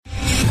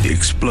The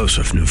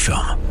explosive new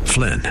film,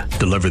 Flynn,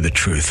 deliver the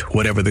truth,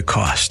 whatever the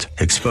cost,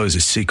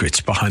 exposes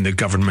secrets behind the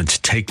government's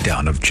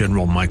takedown of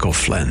General Michael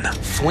Flynn.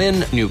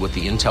 Flynn knew what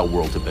the intel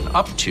world had been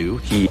up to.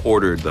 He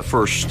ordered the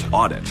first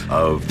audit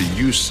of the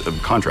use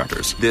of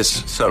contractors.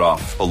 This set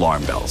off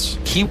alarm bells.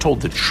 He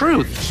told the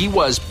truth. He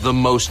was the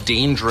most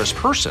dangerous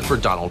person for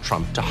Donald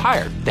Trump to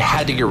hire. They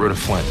had to get rid of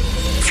Flynn.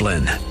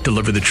 Flynn,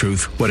 deliver the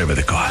truth, whatever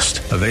the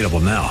cost. Available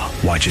now.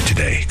 Watch it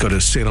today. Go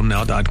to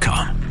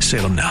salemnow.com.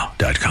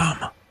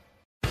 salemnow.com.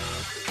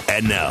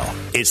 And now,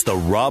 it's the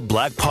Rob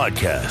Black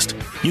Podcast.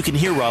 You can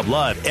hear Rob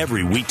live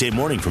every weekday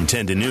morning from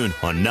 10 to noon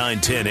on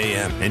 910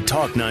 a.m. and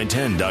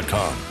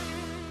talk910.com.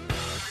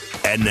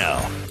 And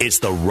now, it's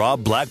the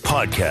Rob Black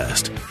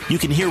Podcast. You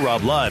can hear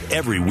Rob live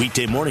every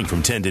weekday morning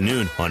from 10 to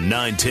noon on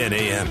 910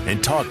 a.m.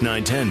 and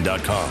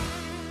talk910.com.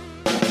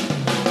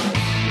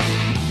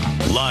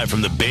 Live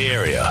from the Bay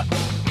Area.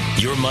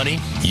 Your money,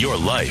 your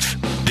life.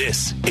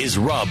 This is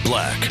Rob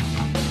Black.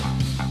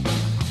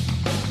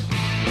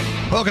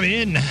 Welcome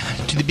in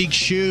to the Big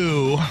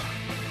Show.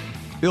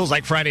 Feels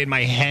like Friday in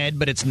my head,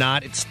 but it's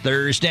not. It's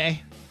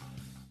Thursday.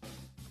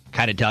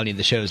 Kind of telling you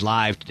the show's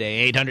live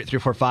today.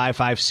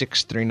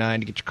 800-345-5639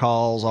 to get your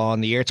calls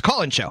on the air. It's a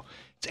call-in show.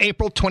 It's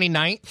April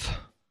 29th.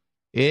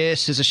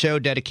 This is a show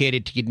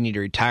dedicated to getting you to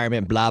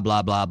retirement, blah,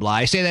 blah, blah, blah.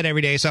 I say that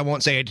every day, so I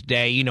won't say it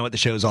today. You know what the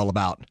show's all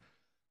about.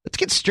 Let's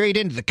get straight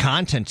into the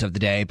content of the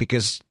day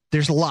because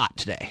there's a lot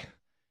today.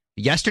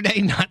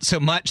 Yesterday, not so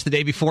much. The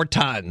day before,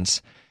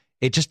 tons.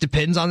 It just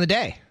depends on the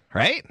day,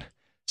 right?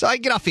 So I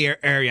get off the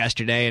air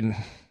yesterday, and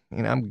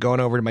I'm going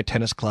over to my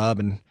tennis club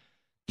and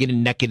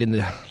getting naked in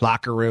the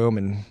locker room,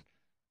 and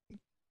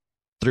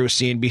through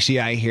CNBC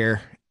I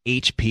hear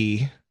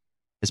HP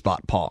has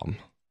bought Palm.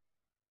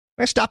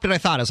 I stopped and I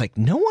thought, I was like,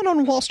 no one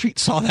on Wall Street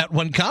saw that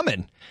one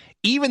coming,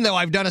 even though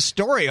I've done a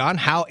story on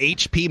how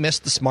HP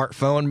missed the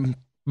smartphone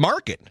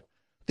market.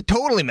 They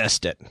totally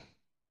missed it.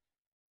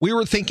 We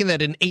were thinking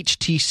that an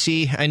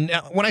HTC, and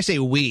when I say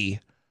we,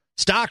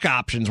 stock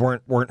options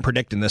weren't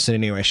predicting this in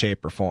any way,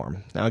 shape, or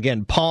form. Now,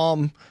 again,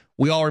 Palm,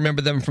 we all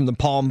remember them from the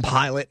Palm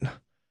Pilot,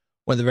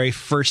 one of the very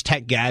first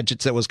tech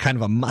gadgets that was kind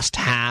of a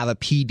must-have, a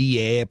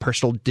PDA, a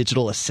personal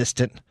digital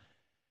assistant.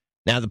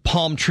 Now, the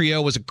Palm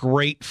Trio was a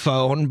great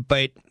phone,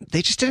 but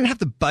they just didn't have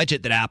the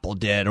budget that Apple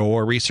did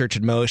or Research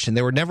in Motion.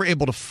 They were never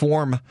able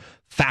to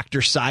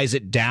factor size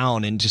it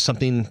down into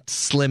something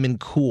slim and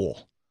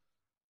cool.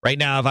 Right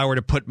now, if I were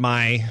to put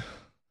my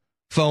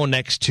phone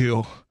next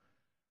to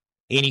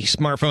any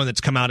smartphone that's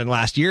come out in the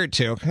last year or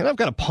two, and I've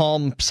got a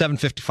Palm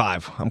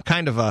 755. I'm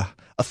kind of a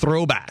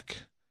throwback.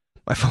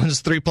 My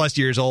phone's 3+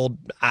 years old.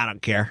 I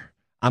don't care.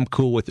 I'm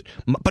cool with it.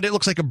 But it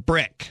looks like a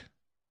brick.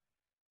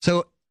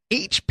 So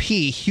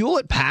HP,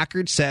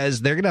 Hewlett-Packard, says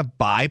they're going to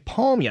buy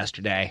Palm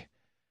yesterday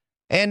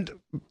and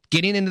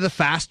getting into the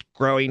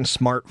fast-growing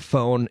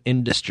smartphone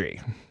industry.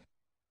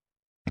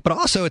 But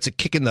also, it's a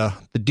kick in the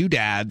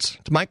doodads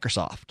to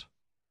Microsoft.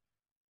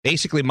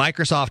 Basically,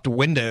 Microsoft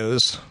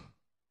Windows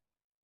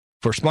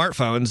for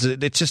smartphones,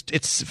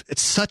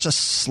 it's such a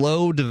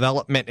slow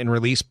development and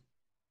release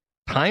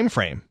time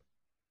frame.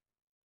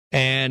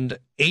 And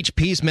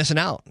HP's missing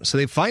out. So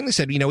they finally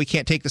said, we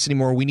can't take this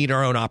anymore. We need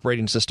our own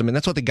operating system. And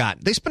that's what they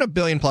got. They spent $1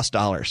 billion+.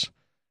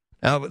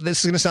 Now, this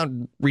is going to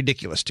sound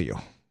ridiculous to you.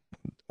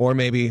 Or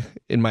maybe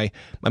in my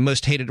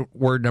most hated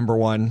word, number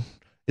one,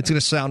 it's going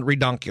to sound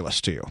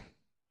redonkulous to you.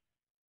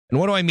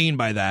 And what do I mean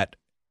by that?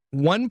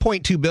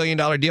 $1.2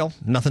 billion deal,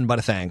 nothing but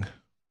a thing.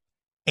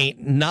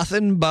 Ain't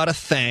nothing but a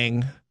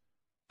thing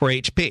for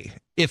HP.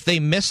 If they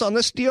miss on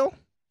this deal,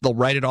 they'll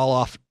write it all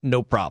off,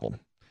 no problem.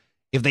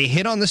 If they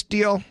hit on this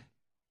deal,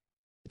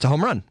 it's a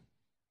home run.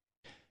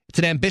 It's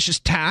an ambitious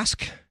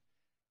task.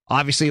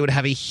 Obviously, it would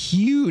have a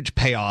huge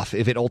payoff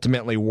if it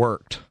ultimately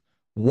worked.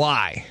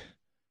 Why?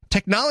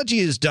 Technology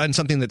has done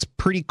something that's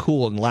pretty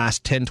cool in the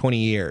last 10, 20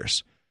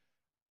 years.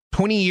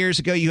 20 years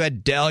ago, you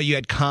had Dell, you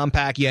had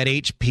Compaq, you had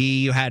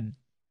HP, you had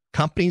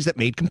companies that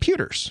made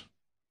computers.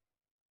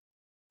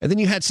 And then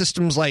you had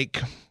systems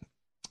like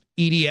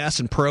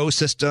EDS and Pro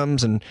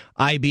Systems and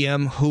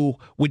IBM who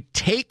would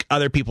take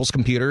other people's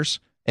computers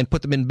and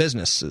put them in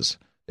businesses.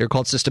 They were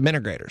called system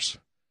integrators.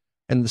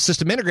 And the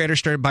system integrators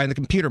started buying the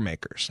computer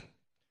makers.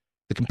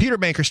 The computer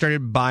makers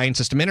started buying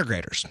system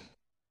integrators.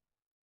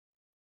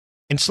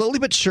 And slowly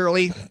but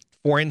surely,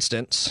 for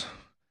instance,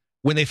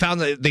 when they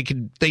found that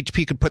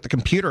HP could put the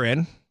computer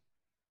in,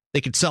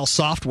 they could sell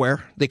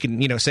software. They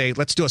could, say,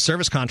 let's do a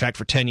service contract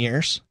for 10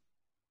 years.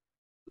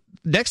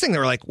 Next thing they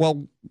were like,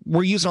 well,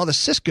 we're using all the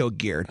Cisco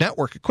gear,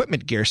 network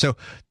equipment gear. So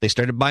they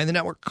started buying the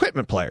network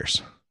equipment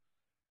players.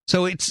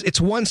 So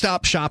it's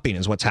one-stop shopping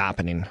is what's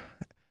happening.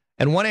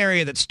 And one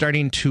area that's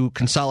starting to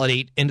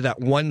consolidate into that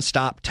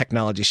one-stop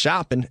technology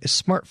shopping is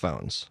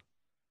smartphones.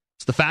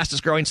 It's the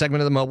fastest growing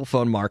segment of the mobile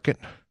phone market.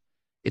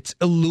 It's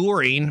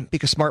alluring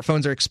because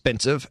smartphones are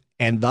expensive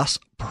and thus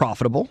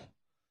profitable.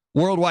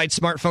 Worldwide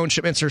smartphone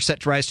shipments are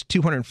set to rise to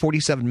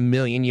 247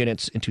 million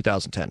units in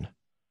 2010.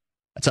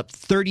 That's up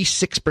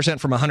 36%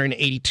 from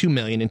 182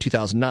 million in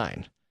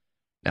 2009.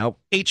 Now,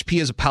 HP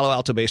is a Palo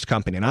Alto-based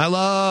company, and I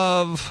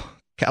love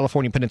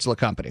California Peninsula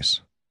companies.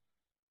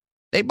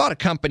 They bought a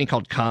company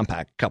called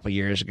Compaq a couple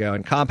years ago,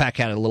 and Compaq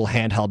had a little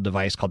handheld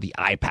device called the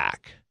iPac.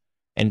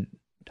 And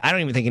I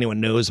don't even think anyone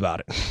knows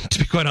about it, to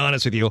be quite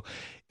honest with you.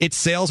 Its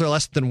sales are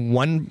less than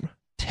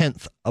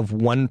 1/10 of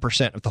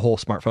 1% of the whole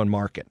smartphone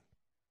market.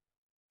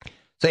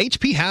 So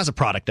HP has a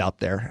product out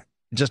there,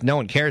 just no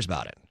one cares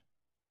about it.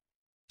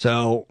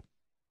 So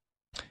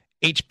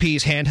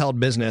HP's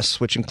handheld business,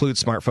 which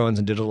includes smartphones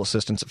and digital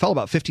assistants, it fell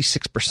about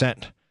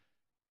 56%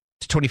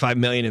 to $25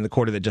 million in the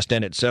quarter that just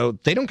ended. So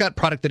they don't got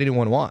product that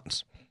anyone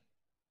wants.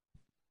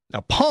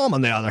 Now, Palm,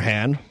 on the other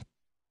hand,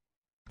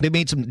 they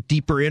made some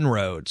deeper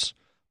inroads.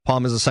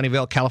 Palm is a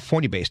Sunnyvale,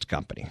 California-based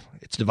company.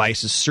 Its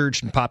devices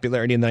surged in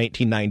popularity in the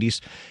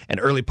 1990s and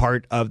early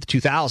part of the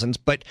 2000s,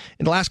 but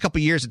in the last couple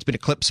of years, it's been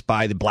eclipsed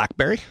by the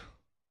BlackBerry.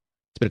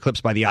 It's been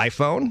eclipsed by the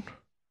iPhone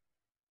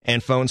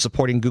and phones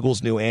supporting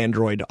Google's new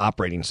Android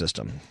operating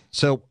system.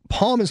 So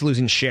Palm is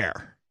losing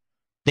share.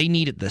 They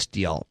needed this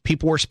deal.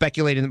 People were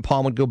speculating that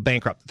Palm would go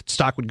bankrupt, that the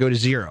stock would go to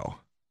zero.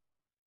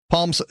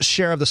 Palm's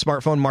share of the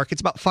smartphone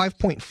market's about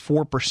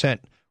 5.4%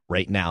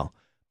 right now.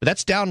 But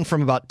that's down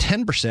from about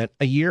 10%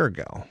 a year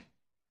ago.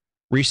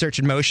 Research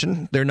in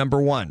Motion, they're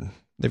number one.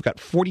 They've got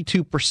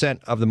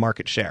 42% of the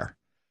market share.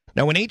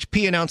 Now, when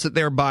HP announced that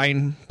they were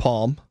buying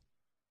Palm,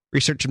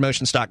 Research in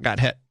Motion stock got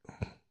hit.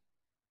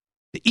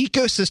 The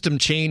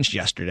ecosystem changed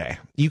yesterday.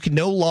 You can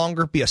no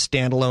longer be a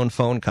standalone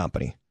phone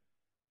company.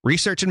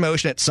 Research in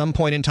Motion at some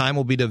point in time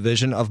will be a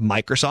division of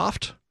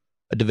Microsoft,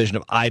 a division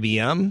of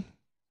IBM.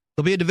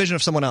 They'll be a division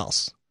of someone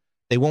else.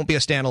 They won't be a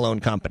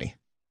standalone company.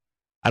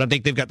 I don't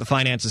think they've got the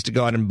finances to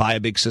go out and buy a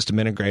big system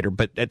integrator,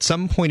 but at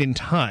some point in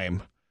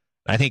time,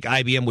 I think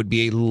IBM would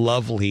be a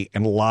lovely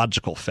and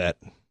logical fit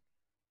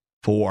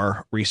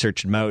for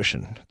Research in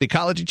Motion. The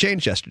ecology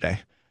changed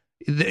yesterday.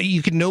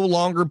 You can no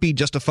longer be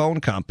just a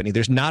phone company.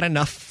 There's not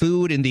enough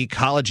food in the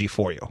ecology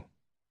for you.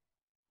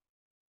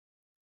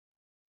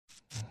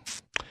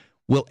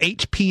 Will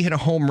HP hit a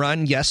home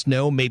run? Yes,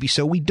 no, maybe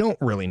so. We don't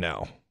really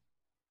know.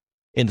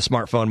 In the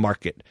smartphone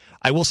market.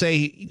 I will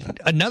say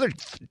another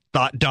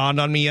thought dawned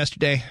on me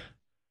yesterday.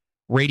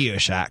 Radio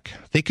Shack.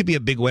 They could be a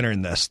big winner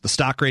in this. The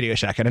stock Radio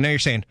Shack. And I know you're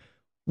saying,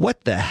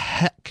 what the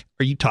heck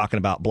are you talking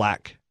about,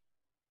 Black?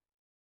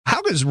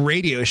 How does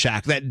Radio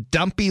Shack, that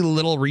dumpy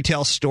little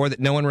retail store that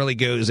no one really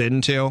goes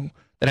into,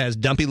 that has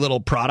dumpy little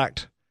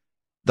product,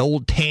 the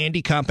old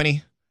Tandy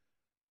company,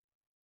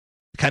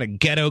 kind of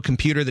ghetto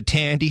computer, the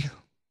Tandy,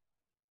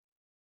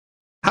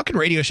 how can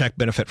Radio Shack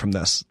benefit from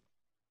this?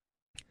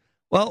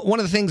 Well, one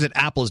of the things that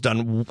Apple has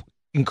done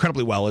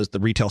incredibly well is the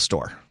retail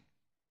store.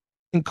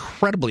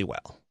 Incredibly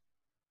well.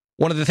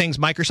 One of the things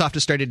Microsoft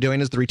has started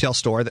doing is the retail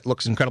store that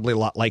looks incredibly a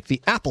lot like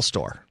the Apple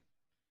Store.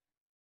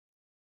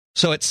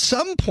 So at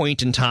some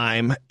point in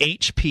time,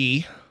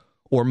 HP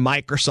or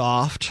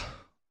Microsoft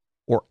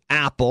or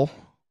Apple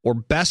or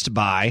Best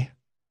Buy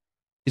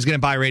is going to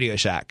buy Radio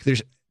Shack.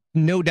 There's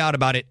no doubt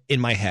about it in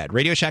my head.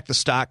 Radio Shack, the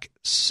stock,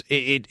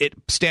 it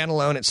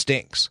standalone, it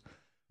stinks.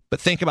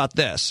 But think about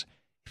this.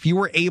 If you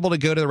were able to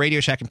go to the Radio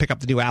Shack and pick up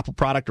the new Apple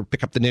product or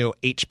pick up the new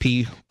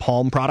HP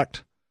Palm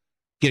product,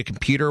 get a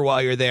computer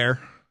while you're there,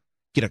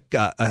 get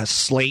a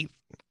slate.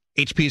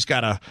 HP's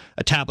got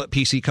a tablet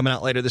PC coming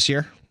out later this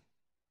year.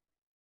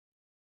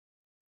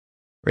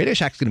 Radio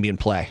Shack's going to be in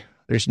play.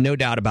 There's no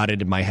doubt about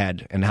it in my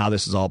head and how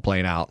this is all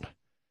playing out.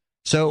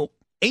 So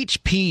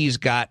HP's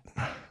got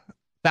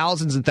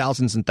thousands and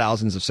thousands and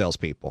thousands of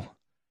salespeople.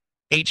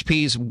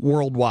 HP's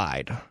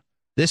worldwide.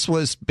 This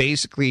was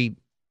basically...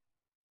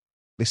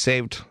 They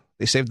saved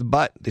the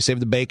butt. They saved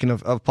the bacon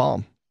of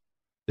Palm.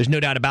 There's no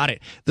doubt about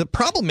it. The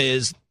problem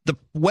is the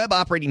web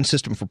operating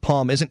system for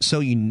Palm isn't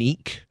so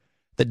unique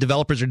that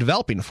developers are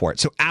developing for it.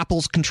 So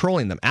Apple's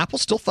controlling them.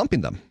 Apple's still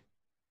thumping them.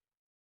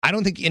 I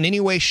don't think in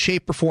any way,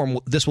 shape, or form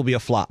this will be a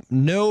flop.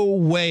 No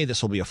way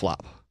this will be a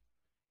flop.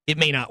 It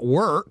may not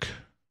work,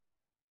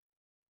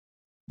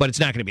 but it's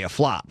not going to be a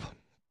flop.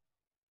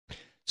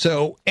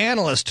 So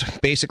analysts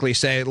basically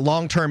say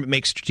long-term it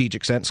makes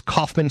strategic sense.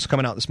 Kaufman's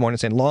coming out this morning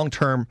saying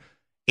long-term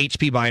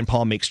HP buying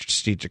Palm makes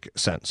strategic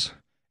sense.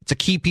 It's a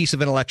key piece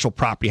of intellectual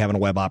property having a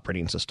web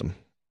operating system.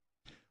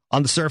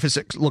 On the surface,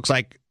 it looks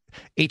like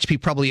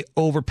HP probably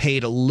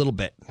overpaid a little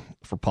bit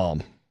for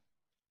Palm.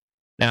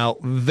 Now,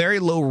 very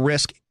low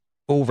risk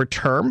over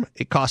term.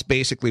 It costs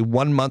basically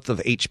 1 month of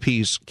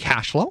HP's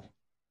cash flow,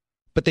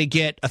 but they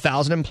get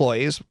 1,000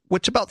 employees,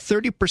 which about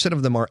 30%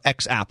 of them are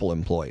ex-Apple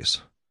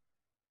employees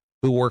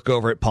who work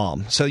over at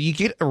Palm. So you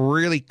get a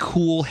really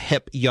cool,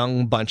 hip,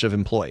 young bunch of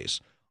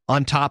employees.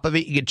 On top of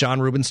it, you get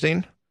John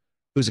Rubinstein,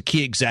 who's a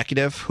key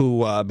executive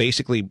who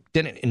basically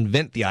didn't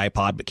invent the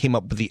iPod, but came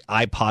up with the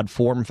iPod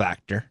form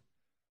factor.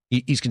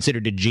 He's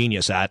considered a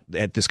genius at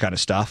this kind of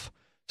stuff.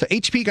 So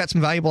HP got some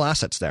valuable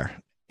assets there.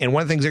 And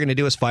one of the things they're going to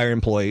do is fire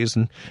employees,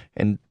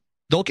 and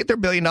they'll get their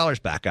 $1 billion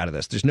back out of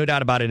this. There's no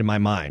doubt about it in my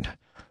mind.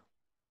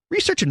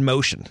 Research in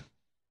Motion.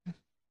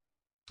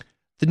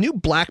 The new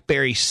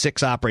BlackBerry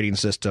 6 operating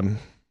system,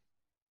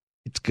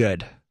 it's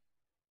good.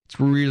 It's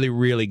really,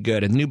 really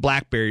good. And the new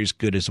BlackBerry is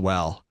good as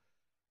well.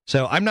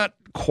 So I'm not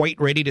quite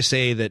ready to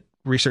say that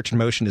Research in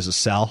Motion is a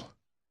sell.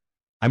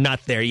 I'm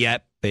not there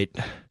yet, but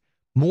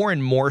more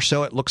and more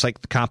so, it looks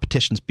like the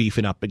competition's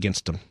beefing up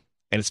against them,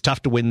 and it's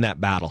tough to win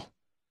that battle.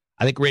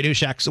 I think Radio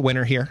Shack's a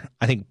winner here.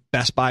 I think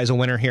Best Buy is a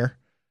winner here.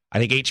 I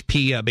think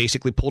HP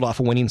basically pulled off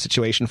a winning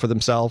situation for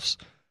themselves.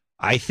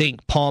 I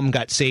think Palm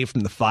got saved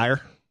from the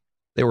fire.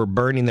 They were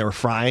burning, they were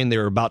frying, they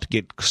were about to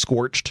get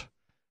scorched,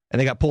 and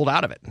they got pulled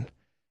out of it.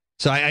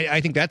 So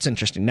I think that's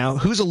interesting. Now,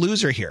 who's a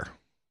loser here?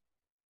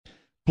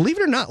 Believe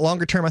it or not,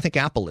 longer term, I think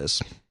Apple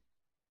is.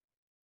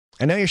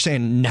 I know you're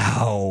saying,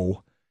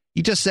 no.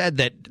 You just said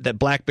that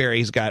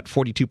BlackBerry's got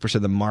 42%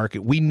 of the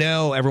market. We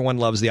know everyone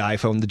loves the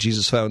iPhone, the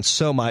Jesus phone,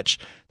 so much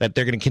that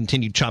they're going to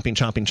continue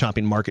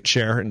chomping market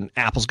share, and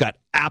Apple's got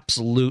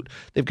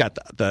they've got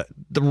the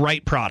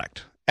right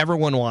product.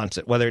 Everyone wants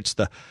it, whether it's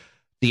the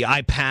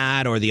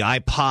iPad or the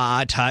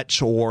iPod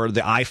Touch or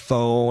the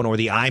iPhone or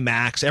the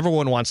iMacs.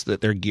 Everyone wants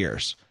their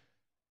gears.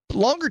 But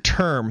longer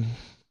term,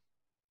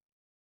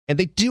 and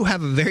they do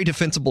have a very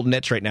defensible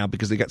niche right now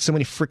because they got so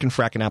many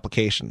fracking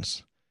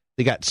applications.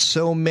 They got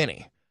so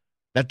many.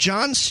 Now,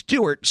 Jon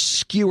Stewart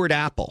skewered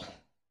Apple.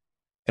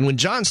 And when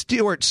Jon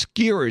Stewart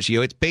skewers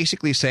you, it's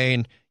basically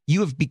saying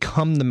you have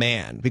become the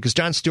man because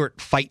Jon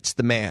Stewart fights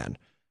the man.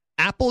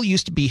 Apple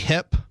used to be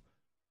hip.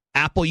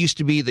 Apple used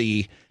to be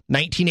the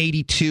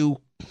 1982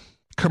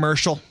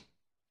 commercial.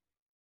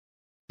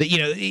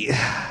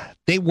 That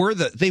they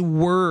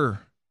were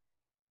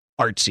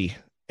artsy,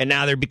 and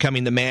now they're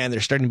becoming the man. They're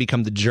starting to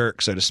become the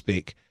jerk, so to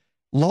speak.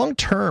 Long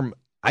term,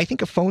 I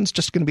think a phone's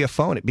just going to be a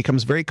phone. It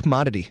becomes very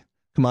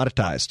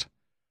commoditized.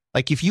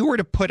 Like if you were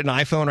to put an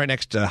iPhone right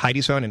next to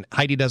Heidi's phone, and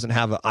Heidi doesn't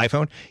have an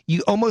iPhone,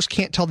 you almost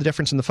can't tell the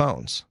difference in the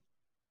phones.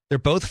 They're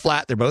both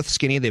flat. They're both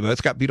skinny. They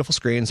both got beautiful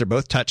screens. They're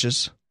both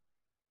touches.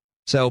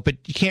 So, but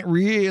you can't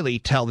really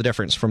tell the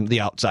difference from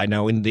the outside.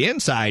 Now, in the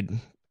inside,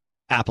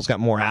 Apple's got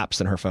more apps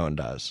than her phone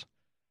does.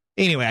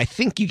 Anyway, I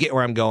think you get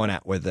where I'm going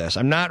at with this.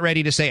 I'm not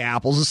ready to say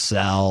Apple's a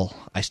sell.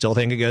 I still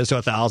think it goes to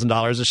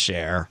 $1,000 a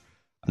share.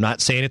 I'm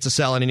not saying it's a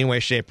sell in any way,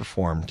 shape, or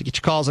form. To get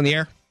your calls on the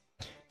air,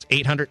 it's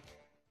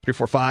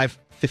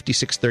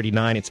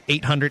 800-345-5639. It's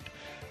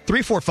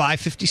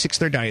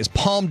 800-345-5639. Is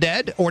Palm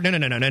dead? Or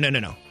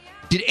no.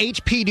 Did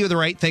HP do the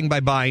right thing by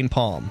buying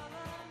Palm?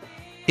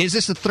 Is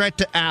this a threat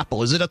to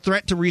Apple? Is it a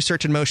threat to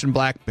Research in Motion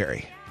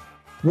BlackBerry?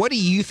 What do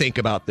you think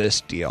about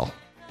this deal?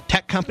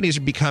 Tech companies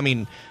are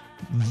becoming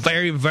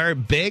very, very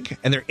big,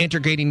 and they're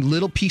integrating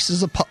little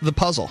pieces of the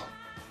puzzle,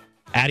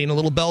 adding a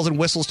little bells and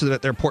whistles to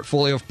their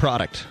portfolio of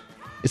product.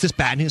 Is this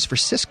bad news for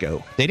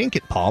Cisco? They didn't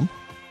get Palm.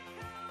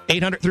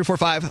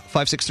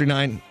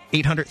 800-345-5639.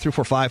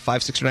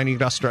 800-345-5639. You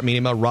can also drop me an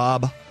email,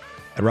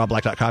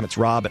 rob@robblack.com. It's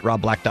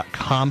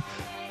rob@robblack.com.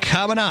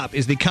 Coming up,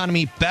 is the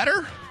economy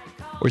better,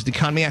 or is the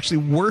economy actually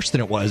worse than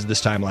it was this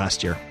time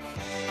last year?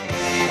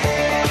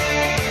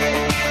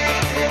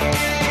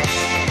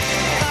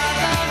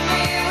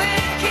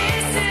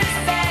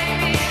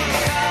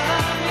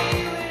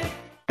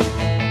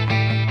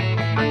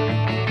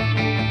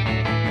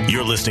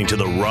 You're listening to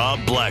The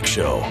Rob Black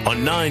Show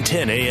on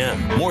 910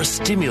 a.m. More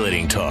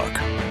stimulating talk.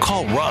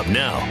 Call Rob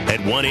now at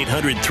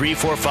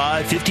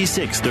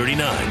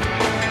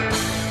 1-800-345-5639.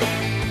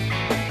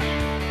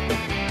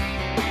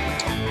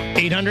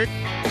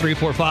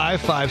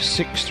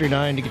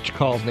 800-345-5639 to get your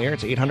calls in the air.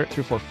 It's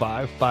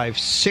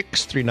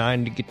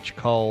 800-345-5639 to get your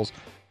calls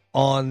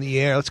on the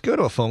air. Let's go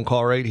to a phone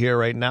call right here,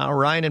 right now.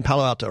 Ryan in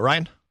Palo Alto.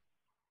 Ryan?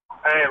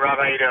 Hey, Rob,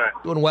 how you doing?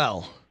 Doing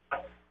well.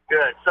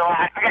 Good. So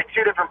I got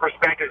two different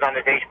perspectives on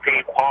this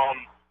HP Palm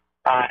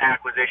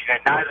acquisition,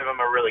 and neither of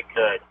them are really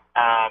good.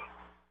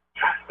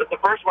 But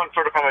the first one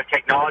sort of from a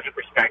technology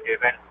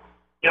perspective, and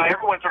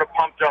everyone sort of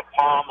pumped up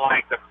Palm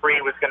like the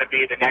Free was going to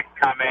be the next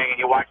coming, and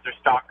you watch their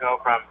stock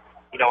go from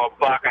 $1.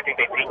 I think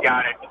they peaked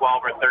out at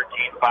 $12 or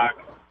 $13.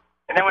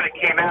 And then when it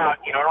came out,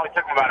 it only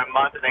took them about a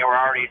month, and they were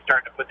already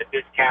starting to put the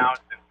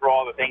discounts and throw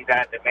all the things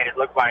at it that made it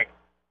look like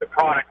the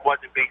product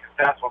wasn't being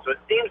successful. So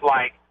it seems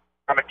like,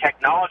 from a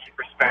technology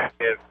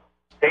perspective,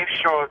 they've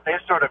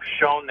sort of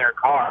shown their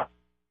car,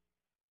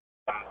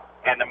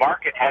 and the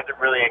market hasn't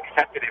really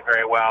accepted it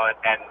very well, and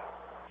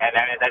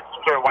that's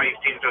sort of why you've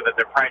seen sort of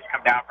the price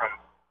come down from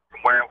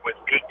where it was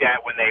peaked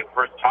at when they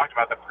first talked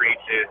about the Free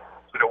to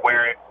sort of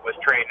where it was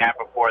trading at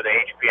before the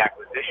HP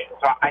acquisition.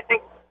 So I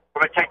think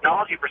from a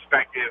technology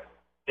perspective,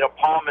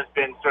 Palm has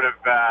been sort of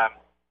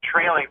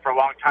trailing for a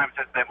long time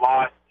since they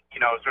lost,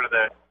 sort of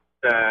the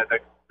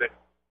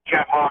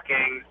Jeff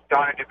Hawkins,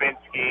 Donna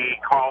Dubinsky,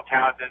 Carl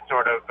Townsend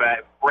sort of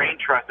brain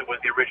trust that was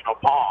the original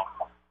Palm.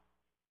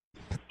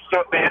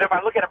 So, and if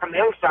I look at it from the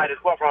other side as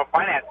well, from a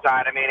finance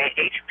side, I mean,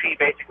 HP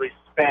basically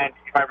spent,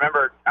 if I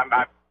remember,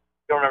 I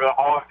don't remember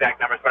all exact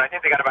numbers, but I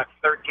think they got about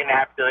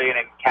 $13.5 billion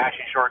in cash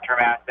and short-term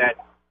assets,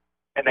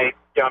 and they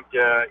dumped,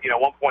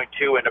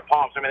 1.2 into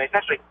Palm. So, I mean, they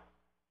essentially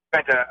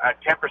spent a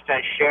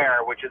 10%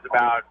 share, which is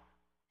about,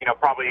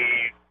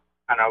 probably,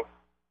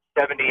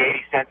 70,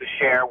 80 cents a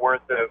share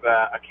worth of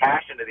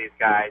cash into these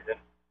guys. And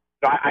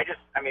so I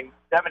 70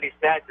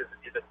 cents is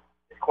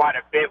quite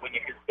a bit when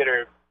you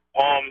consider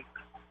Palm,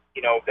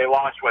 they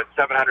launched,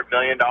 $700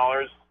 million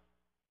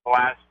the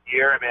last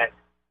year. I mean,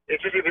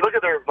 it's just if you look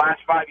at their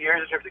last 5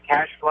 years in terms of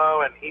cash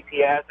flow and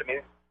EPS, I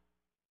mean,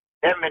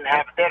 they haven't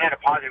had a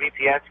positive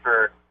EPS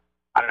for,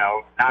 I don't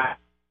know, 9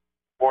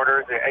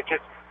 quarters. It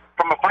just,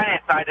 from a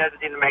finance side,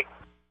 doesn't even make.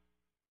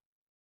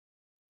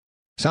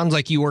 Sounds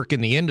like you work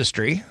in the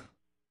industry.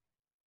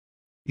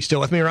 You still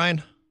with me,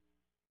 Ryan?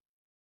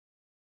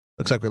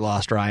 Looks like we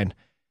lost Ryan.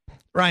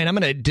 Ryan, I'm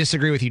going to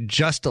disagree with you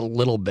just a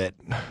little bit.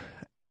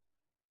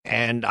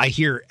 And I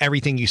hear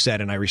everything you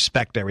said, and I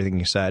respect everything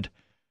you said.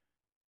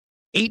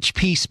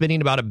 HP spending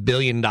about $1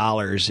 billion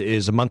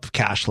is a month of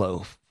cash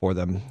flow for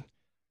them.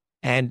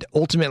 And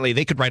ultimately,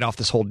 they could write off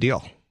this whole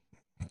deal.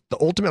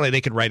 Ultimately,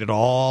 they could write it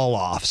all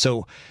off.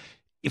 So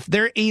if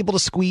they're able to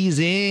squeeze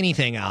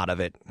anything out of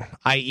it,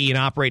 i.e. an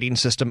operating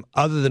system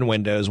other than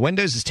Windows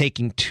is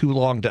taking too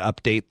long to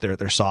update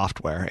their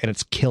software, and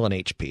it's killing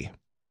HP.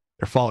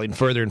 They're falling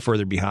further and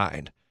further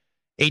behind.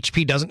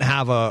 HP doesn't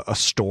have a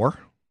store,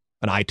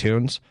 an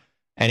iTunes,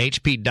 and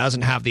HP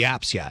doesn't have the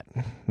apps yet,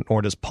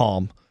 nor does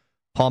Palm.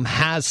 Palm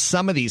has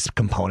some of these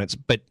components,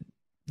 but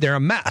they're a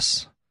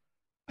mess.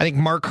 I think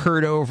Mark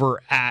Hurd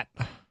over at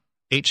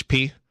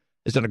HP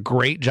has done a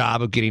great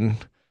job of getting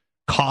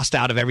cost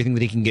out of everything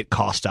that he can get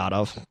cost out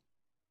of.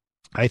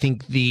 I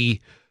think the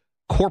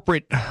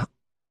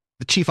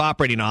chief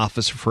operating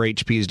officer for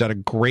HP has done a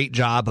great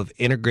job of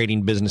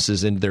integrating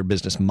businesses into their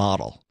business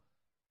model.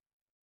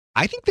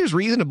 I think there's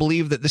reason to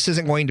believe that this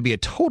isn't going to be a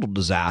total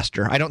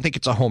disaster. I don't think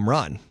it's a home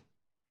run.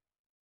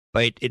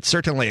 But it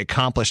certainly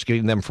accomplished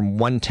getting them from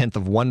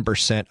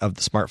 0.1% of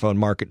the smartphone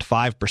market to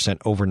 5%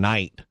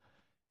 overnight. And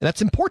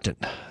that's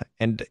important.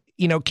 And,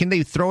 can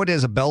they throw it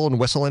as a bell and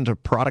whistle into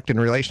product and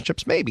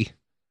relationships? Maybe.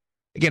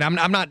 Again,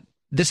 I'm not,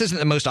 this isn't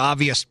the most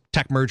obvious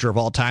tech merger of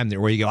all time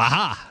there where you go,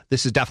 aha,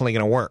 this is definitely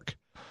going to work.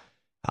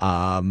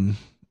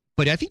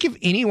 But I think if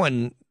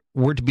anyone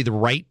were to be the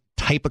right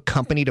type of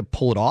company to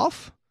pull it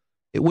off,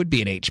 it would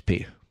be an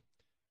HP.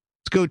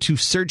 Let's go to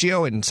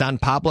Sergio in San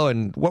Pablo.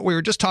 And what we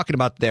were just talking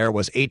about there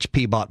was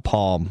HP bought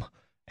Palm.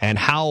 And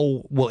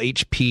how will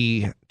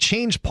HP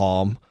change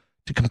Palm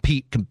to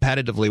compete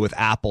competitively with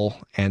Apple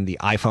and the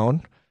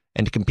iPhone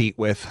and to compete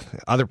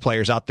with other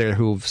players out there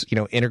who've,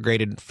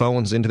 integrated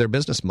phones into their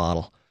business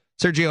model?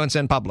 Sergio in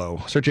San Pablo.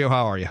 Sergio,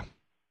 how are you?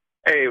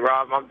 Hey,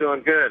 Rob. I'm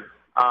doing good.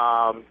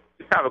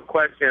 Just have a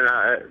question,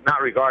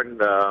 not regarding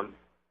the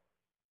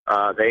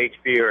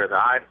HP or the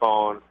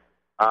iPhone,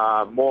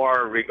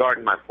 more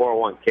regarding my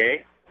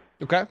 401k.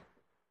 Okay.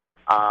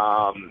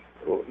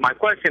 My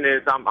question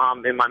is,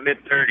 I'm in my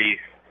mid-30s,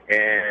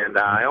 and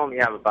I only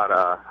have about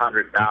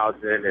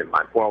 $100,000 in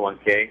my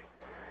 401k.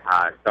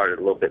 I started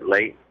a little bit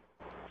late.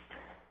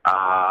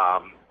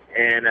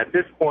 And at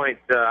this point,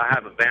 I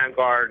have a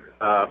Vanguard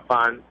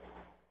fund,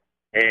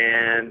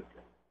 and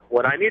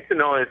what I need to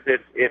know is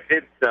if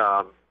it's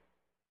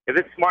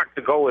smart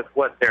to go with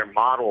what their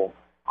model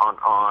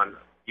on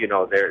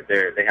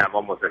they have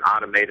almost an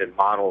automated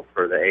model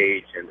for the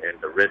age and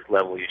the risk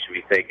level you should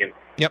be taking.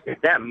 Yep. If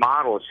that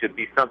model should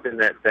be something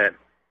that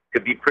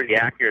could be pretty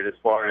accurate as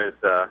far as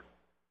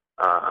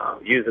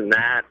using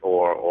that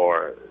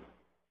or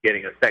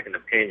getting a second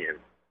opinion.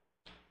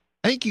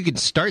 I think you can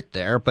start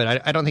there,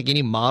 but I don't think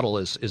any model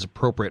is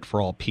appropriate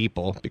for all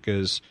people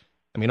because,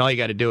 all you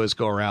got to do is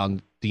go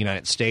around the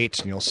United States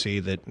and you'll see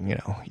that,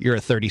 you're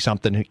a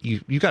 30-something.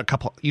 You got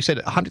you said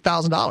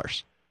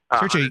 $100,000.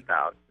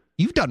 $100,000.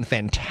 You've done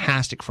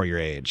fantastic for your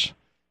age.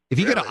 If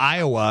you go to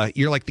Iowa,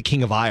 you're like the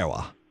king of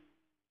Iowa.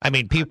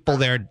 People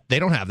there, they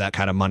don't have that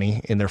kind of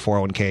money in their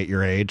 401k at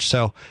your age.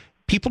 So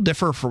people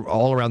differ from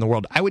all around the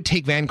world. I would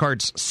take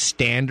Vanguard's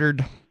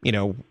standard,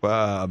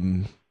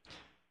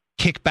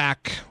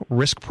 kickback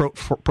risk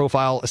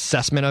profile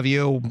assessment of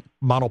you,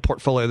 model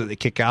portfolio that they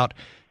kick out,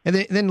 and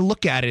then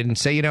look at it and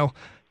say,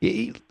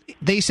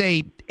 they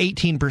say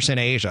 18%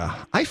 Asia.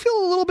 I feel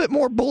a little bit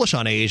more bullish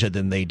on Asia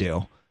than they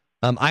do.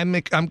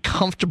 I'm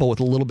comfortable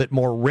with a little bit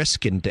more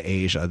risk into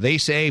Asia. They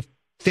say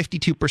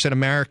 52%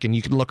 American.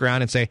 You can look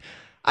around and say,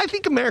 I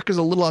think America's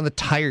a little on the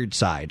tired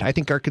side. I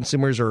think our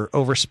consumers are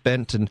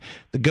overspent, and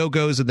the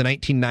go-go's of the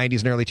 1990s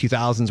and early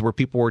 2000s where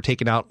people were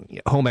taking out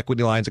home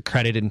equity lines of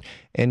credit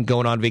and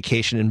going on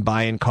vacation and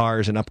buying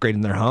cars and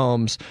upgrading their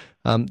homes,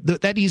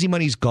 that easy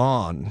money's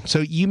gone. So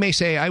you may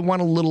say, I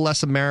want a little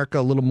less America,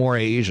 a little more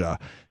Asia.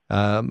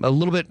 A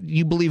little bit,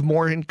 you believe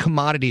more in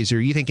commodities, or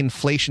you think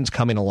inflation's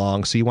coming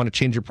along, so you want to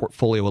change your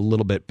portfolio a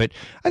little bit. But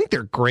I think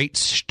they're great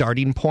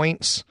starting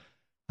points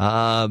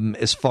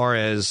as far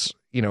as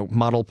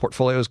model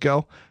portfolios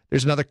go.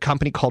 There's another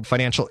company called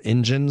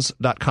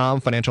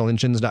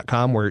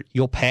financialengines.com, where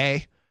you'll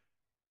pay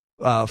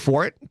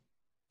for it,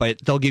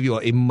 but they'll give you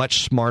a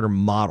much smarter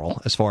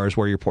model as far as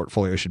where your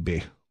portfolio should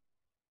be.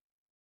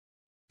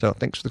 So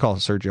thanks for the call,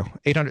 Sergio.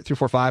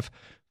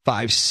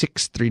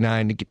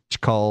 800-345-5639 to get your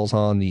calls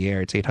on the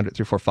air. It's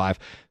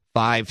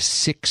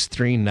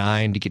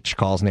 800-345-5639 to get your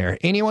calls in the air.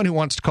 Anyone who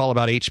wants to call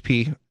about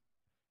HP,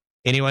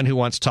 anyone who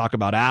wants to talk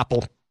about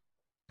Apple,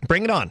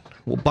 bring it on.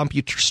 We'll bump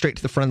you straight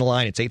to the front of the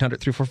line. It's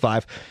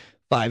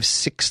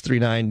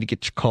 800-345-5639 to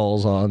get your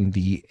calls on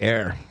the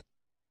air.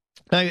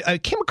 Now, I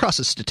came across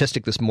a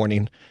statistic this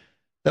morning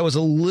that was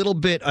a little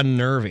bit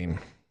unnerving,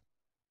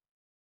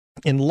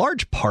 in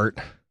large part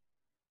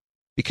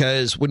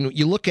because when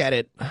you look at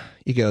it,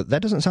 you go,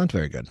 that doesn't sound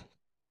very good.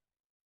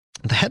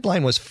 The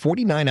headline was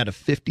 49 out of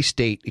 50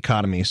 state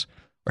economies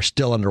are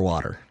still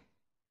underwater.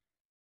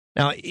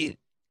 Now,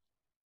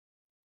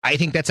 I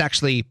think that's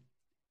actually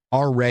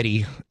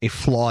already a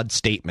flawed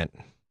statement.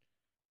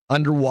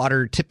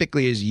 Underwater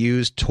typically is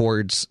used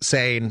towards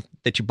saying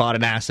that you bought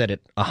an asset at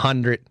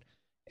 100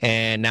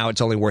 and now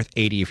it's only worth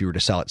 80 if you were to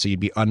sell it. So you'd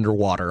be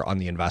underwater on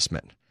the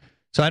investment.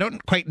 So I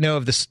don't quite know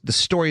if the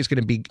story is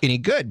going to be any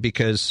good,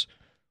 because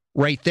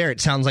right there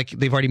it sounds like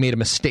they've already made a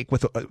mistake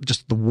with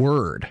just the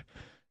word.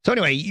 So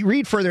anyway, you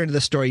read further into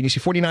the story and you see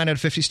 49 out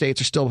of 50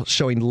 states are still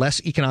showing less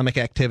economic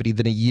activity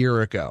than a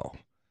year ago.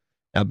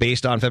 Now,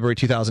 based on February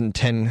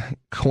 2010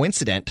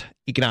 coincident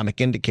economic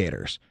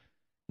indicators.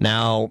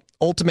 Now,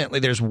 ultimately,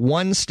 there's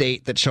one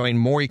state that's showing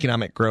more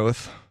economic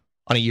growth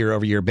on a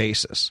year-over-year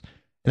basis,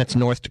 and that's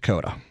North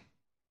Dakota.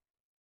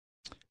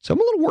 So I'm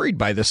a little worried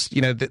by this.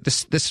 You know,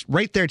 this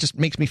right there just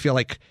makes me feel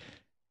like,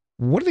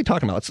 what are they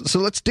talking about? So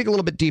let's dig a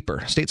little bit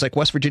deeper. States like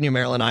West Virginia,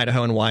 Maryland,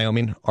 Idaho, and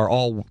Wyoming are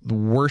all the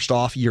worst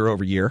off year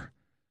over year.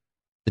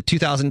 The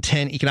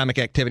 2010 economic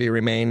activity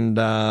remained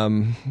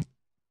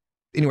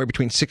anywhere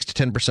between 6 to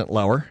 10%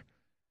 lower.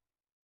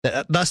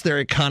 Thus, their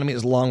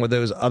economies, along with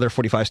those other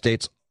 45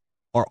 states,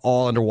 are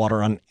all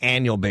underwater on an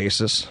annual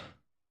basis.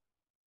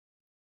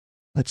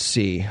 Let's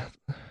see.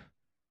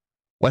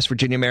 West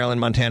Virginia, Maryland,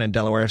 Montana, and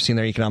Delaware have seen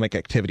their economic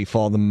activity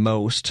fall the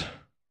most,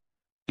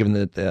 given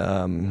that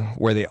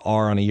where they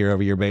are on a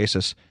year-over-year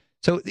basis.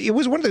 So it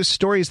was one of those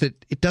stories that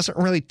it doesn't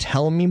really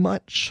tell me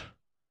much.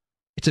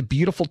 It's a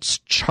beautiful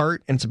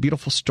chart and it's a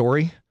beautiful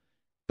story,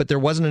 but there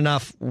wasn't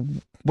enough.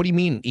 What do you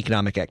mean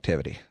economic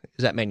activity?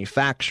 Is that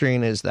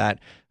manufacturing? Is that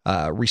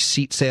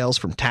receipt sales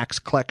from tax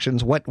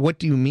collections? What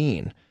do you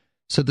mean?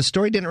 So the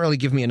story didn't really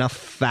give me enough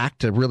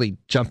fact to really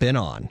jump in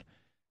on.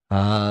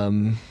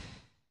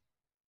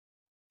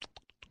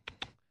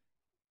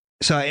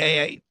 So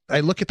I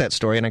look at that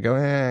story and I go,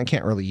 I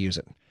can't really use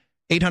it.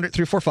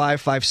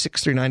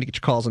 800-345-5639 to get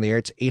your calls on the air.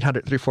 It's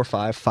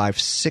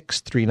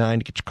 800-345-5639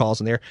 to get your calls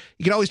on the air.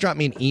 You can always drop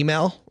me an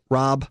email,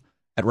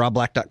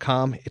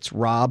 rob@robblack.com. It's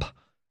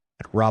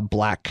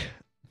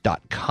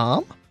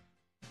rob@robblack.com.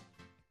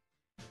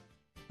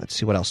 Let's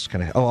see what else is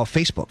going to...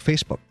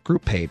 Facebook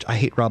group page, I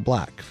Hate Rob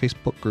Black.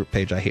 Facebook group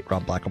page, I Hate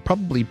Rob Black. I'll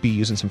probably be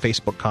using some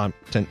Facebook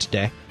content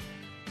today.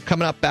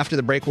 Coming up after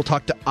the break, we'll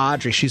talk to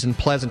Audrey. She's in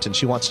Pleasanton.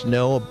 She wants to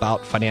know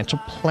about financial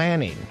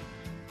planning.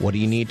 What do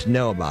you need to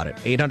know about it?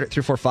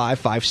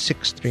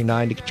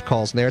 800-345-5639 to get your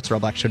calls in there. It's Rob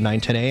Black Show,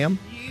 9-10 a.m.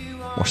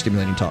 More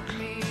stimulating talk.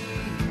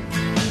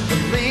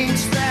 The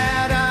links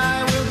that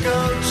I will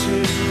go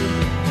to,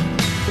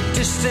 the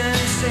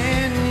distance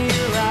in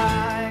your eyes.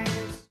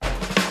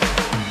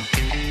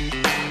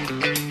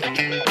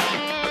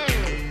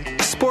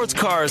 Sports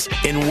cars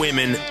and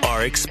women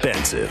are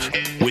expensive.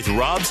 With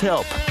Rob's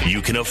help,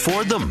 you can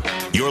afford them.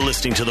 You're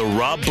listening to The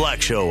Rob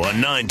Black Show on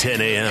 9-10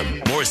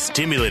 a.m. More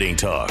stimulating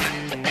talk.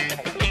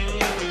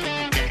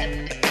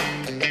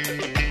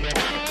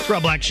 It's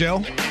Rob Black Show.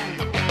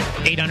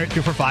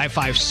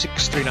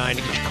 800-345-5639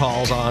 to get your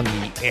calls on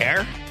the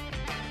air.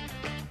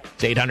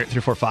 It's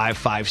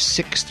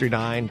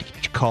 800-345-5639 to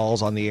get your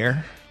calls on the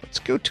air. Let's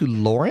go to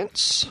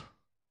Lawrence.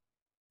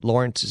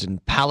 Lawrence is in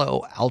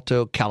Palo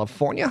Alto,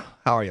 California.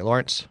 How are you,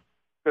 Lawrence?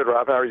 Good,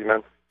 Rob. How are you,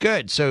 man?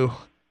 Good. So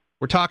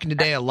we're talking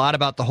today a lot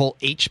about the whole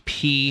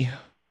HP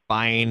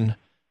buying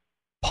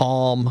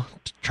Palm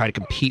to try to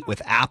compete with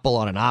Apple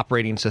on an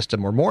operating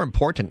system, or more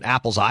important,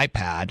 Apple's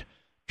iPad,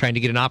 trying to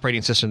get an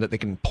operating system that they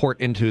can port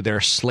into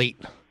their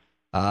Slate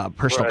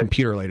personal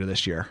computer later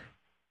this year.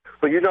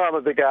 Well, you know I'm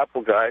a big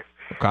Apple guy.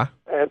 Okay.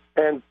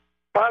 And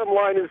bottom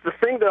line is, the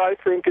thing that I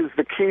think is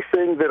the key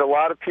thing that a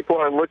lot of people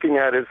are looking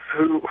at is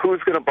who's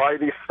going to buy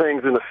these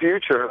things in the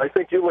future. I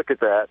think you look at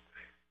that,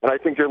 and I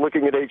think you're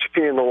looking at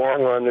HP in the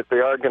long run, that they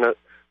are going to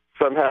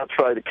somehow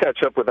try to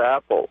catch up with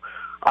Apple.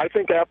 I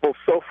think Apple's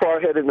so far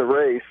ahead in the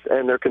race,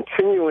 and they're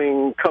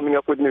continuing coming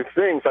up with new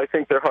things, I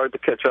think they're hard to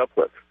catch up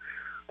with.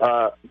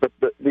 But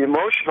the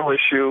emotional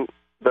issue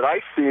that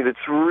I see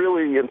that's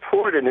really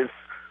important is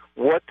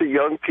what the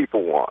young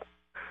people want.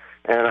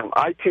 And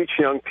I teach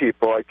young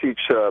people. I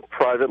teach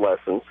private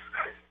lessons.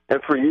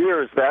 And for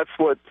years, that's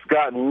what's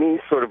gotten me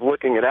sort of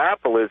looking at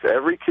Apple, is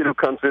every kid who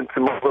comes into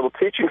my little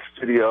teaching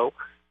studio,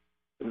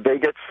 they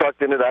get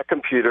sucked into that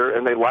computer,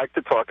 and they like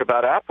to talk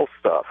about Apple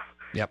stuff.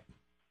 Yep.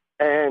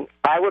 And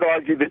I would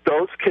argue that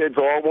those kids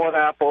all want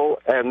Apple,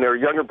 and their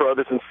younger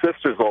brothers and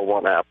sisters all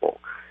want Apple.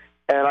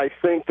 And I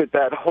think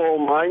that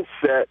whole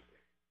mindset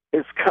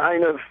is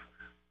kind of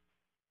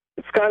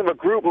a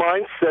group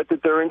mindset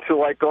that they're into,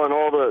 like on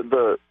all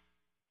the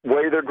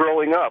way they're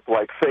growing up,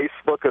 like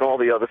Facebook and all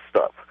the other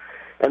stuff.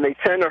 And they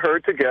tend to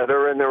herd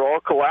together, and they're all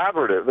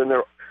collaborative. And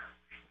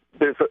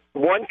there's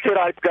one kid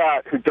I've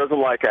got who doesn't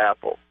like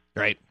Apple.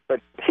 Right.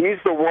 But he's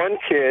the one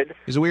kid.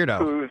 He's a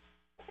weirdo.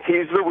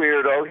 He's the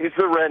weirdo. He's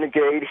the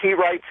renegade. He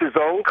writes his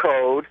own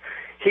code.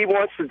 he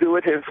wants to do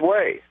it his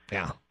way.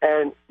 Yeah.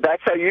 And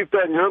that's how you've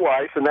done your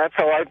life, and that's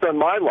how I've done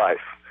my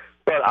life.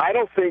 But I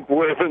don't think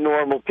we're the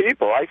normal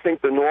people. I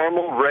think the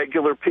normal,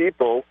 regular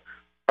people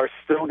are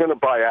still going to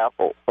buy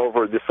Apple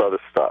over this other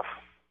stuff.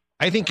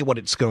 I think what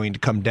it's going to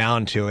come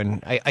down to,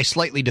 and I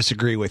slightly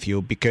disagree with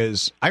you,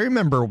 because I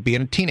remember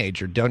being a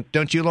teenager.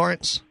 Don't you,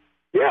 Lawrence?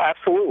 Yeah,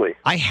 absolutely.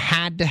 I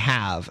had to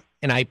have,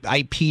 and I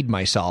peed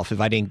myself if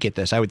I didn't get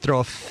this. I would throw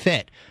a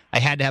fit. I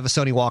had to have a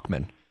Sony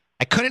Walkman.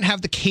 I couldn't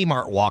have the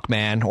Kmart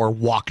Walkman or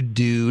Walk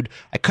Dude.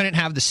 I couldn't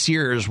have the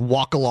Sears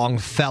Walk Along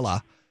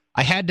Fella.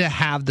 I had to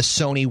have the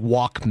Sony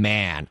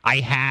Walkman.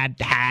 I had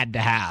to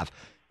have.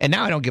 And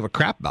now I don't give a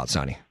crap about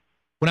Sony.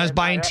 When I was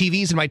buying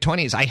TVs in my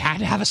 20s, I had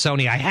to have a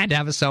Sony. I had to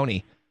have a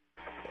Sony.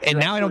 And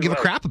now I don't give a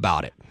crap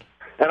about it.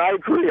 And I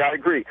agree.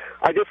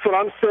 I guess what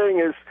I'm saying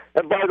is,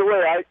 and by the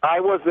way, I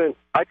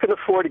couldn't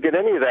afford to get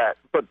any of that.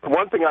 But the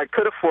one thing I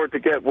could afford to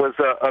get was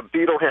a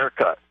Beatle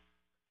haircut.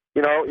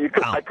 You know,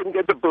 I couldn't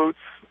get the boots,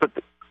 but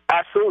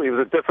absolutely, it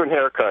was a different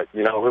haircut.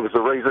 You know, it was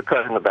a razor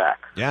cut in the back.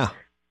 Yeah.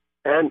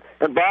 And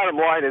bottom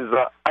line is,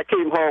 I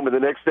came home and the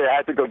next day I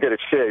had to go get it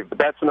shaved, but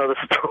that's another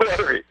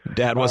story.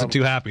 Dad wasn't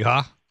too happy,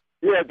 huh?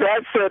 Yeah,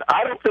 Dad said,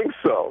 I don't think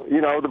so.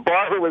 You know, the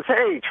barber was,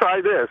 hey,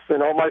 try this,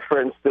 and all my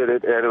friends did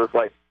it, and it was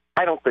like,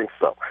 I don't think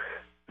so.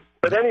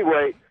 But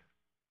anyway,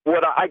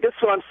 I guess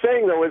what I'm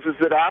saying, though, is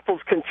that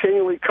Apple's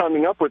continually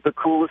coming up with the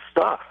coolest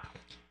stuff.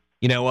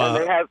 You know,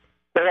 and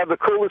they have the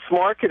coolest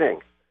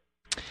marketing.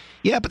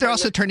 Yeah, but they're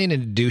also turning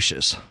into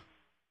douches.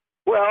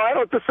 Well, I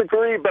don't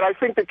disagree, but I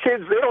think the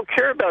kids, they don't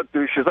care about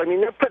douches. I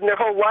mean, they're putting their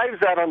whole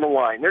lives out on the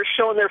line. They're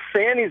showing their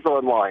fannies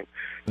online.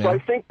 So I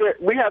think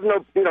that we have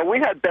we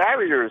had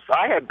barriers.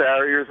 I had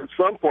barriers at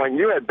some point.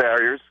 You had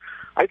barriers.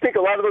 I think a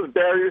lot of those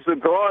barriers are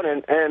gone,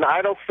 and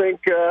I don't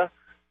think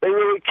they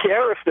really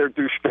care if they're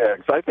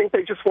douchebags. I think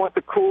they just want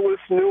the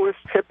coolest, newest,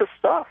 hippest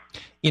stuff.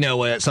 You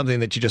know, something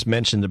that you just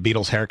mentioned, the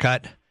Beatles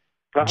haircut.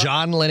 Uh-huh.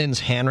 John Lennon's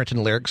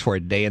handwritten lyrics for A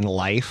Day in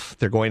Life,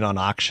 they're going on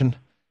auction.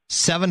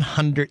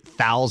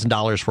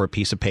 $700,000 for a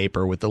piece of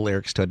paper with the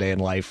lyrics to A Day in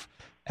Life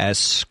as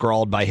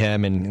scrawled by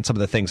him and some of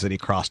the things that he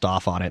crossed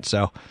off on it.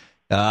 So,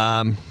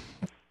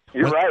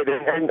 you're right.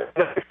 And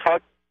that's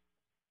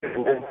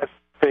the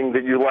thing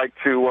that you like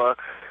to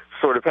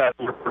sort of have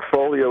in your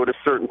portfolio at a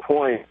certain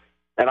point.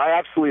 And I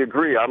absolutely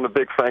agree. I'm a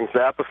big Frank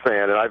Zappa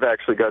fan, and I've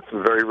actually got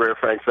some very rare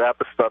Frank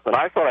Zappa stuff. And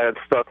I thought I had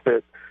stuff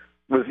that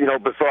was,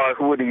 bizarre,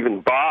 who would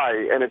even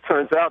buy. And it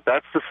turns out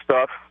that's the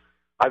stuff.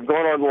 I've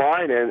gone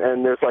online,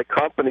 and there's like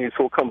companies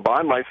who'll come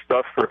buy my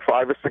stuff for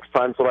 5 or 6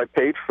 times what I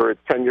paid for it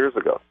 10 years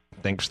ago.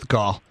 Thanks for the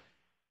call.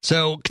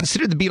 So,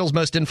 considered the Beatles'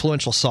 most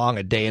influential song,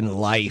 A Day in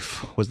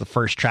Life, was the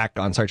first track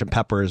on Sgt.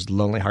 Pepper's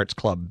Lonely Hearts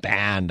Club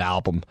Band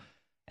album.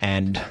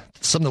 And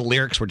some of the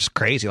lyrics were just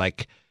crazy,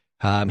 like,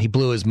 he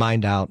blew his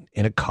mind out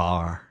in a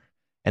car.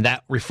 And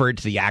that referred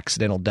to the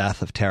accidental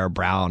death of Tara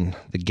Brown,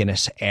 the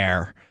Guinness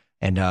heir,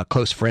 and a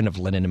close friend of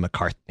Lennon and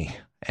McCartney.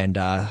 And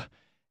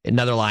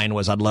another line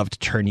was, I'd love to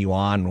turn you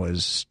on,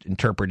 was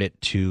interpreted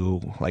to,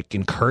 like,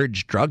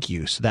 encourage drug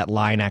use. That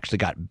line actually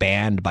got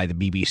banned by the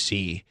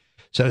BBC.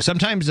 So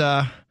sometimes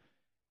your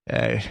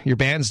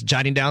band's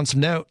jotting down some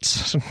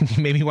notes.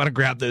 Maybe you want to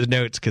grab those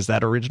notes, because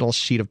that original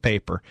sheet of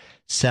paper,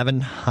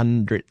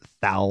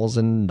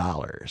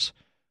 $700,000.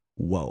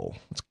 Whoa.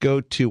 Let's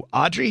go to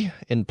Audrey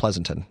in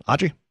Pleasanton.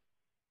 Audrey?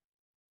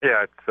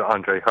 Yeah, it's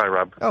Andre. Hi,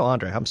 Rob. Oh,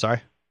 Andre. I'm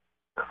sorry.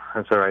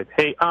 That's all right.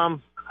 Hey, I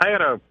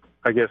had a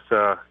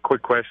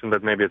quick question,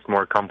 but maybe it's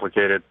more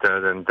complicated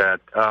than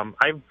that.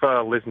 I've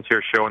listened to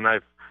your show, and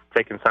I've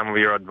taken some of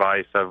your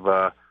advice.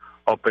 I've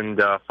opened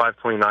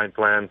 529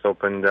 plans,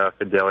 opened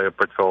Fidelio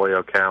portfolio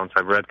accounts.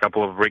 I've read a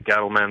couple of Rick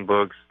Edelman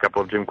books, a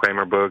couple of Jim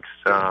Cramer books.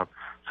 So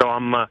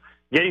I'm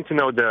getting to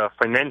know the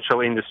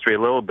financial industry a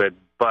little bit,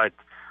 but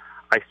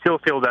I still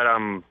feel that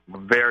I'm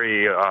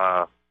very,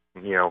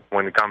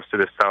 when it comes to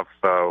this stuff,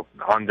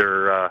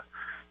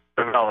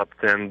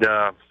 underdeveloped. And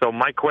so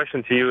my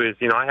question to you is,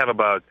 I have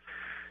about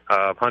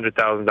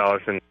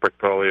 $100,000 in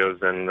portfolios,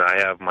 and I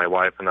have my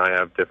wife and I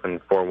have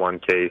different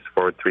 401ks,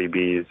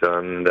 403bs,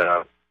 and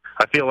I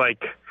feel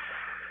like,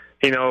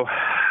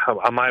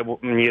 I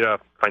might need a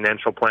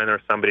financial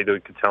planner, somebody who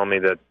could tell me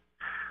that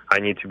I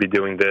need to be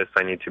doing this,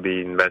 I need to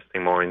be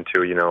investing more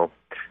into,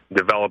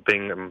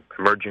 developing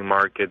emerging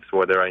markets,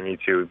 whether I need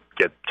to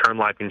get term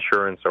life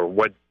insurance or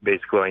what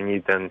basically I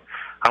need. And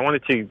I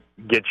wanted to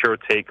get your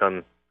take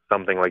on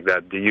something like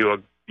that. Do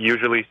you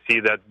usually see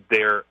that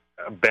they're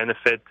a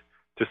benefit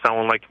to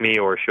someone like me,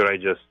 or should I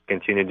just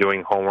continue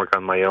doing homework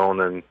on my own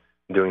and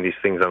doing these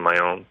things on my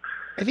own?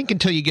 I think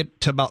until you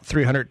get to about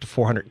 300 to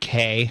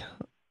 400K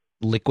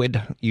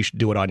liquid, you should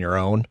do it on your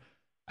own.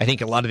 I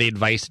think a lot of the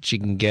advice that you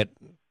can get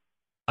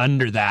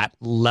under that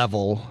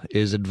level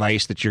is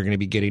advice that you're going to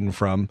be getting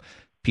from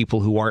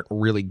people who aren't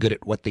really good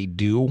at what they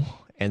do,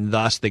 and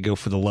thus they go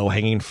for the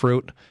low-hanging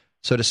fruit,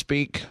 so to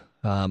speak.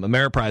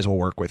 Ameriprise will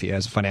work with you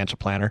as a financial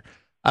planner.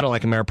 I don't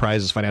like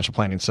Ameriprise's financial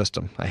planning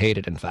system. I hate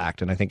it, in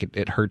fact, and I think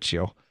it hurts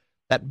you.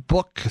 that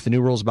book, The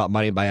New Rules About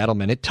Money by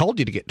Edelman, it told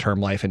you to get term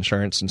life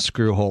insurance and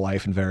screw whole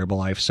life and variable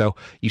life. So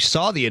you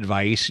saw the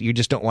advice. You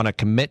just don't want to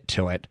commit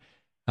to it.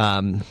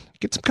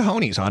 Get some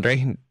cojones,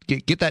 Andre.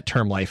 Get that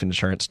term life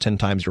insurance, 10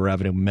 times your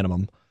revenue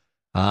minimum.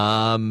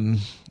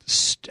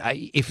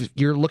 If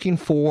you're looking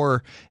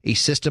for a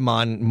system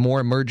on more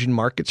emerging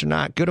markets or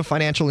not, go to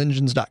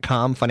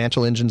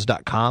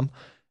financialengines.com,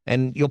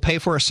 and you'll pay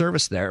for a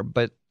service there,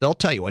 but they'll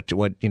tell you what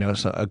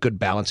a good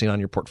balancing on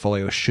your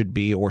portfolio should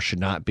be or should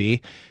not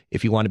be.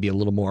 If you want to be a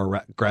little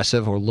more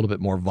aggressive or a little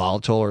bit more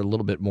volatile or a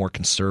little bit more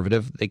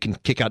conservative, they can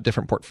kick out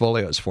different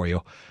portfolios for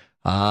you.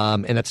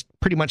 And that's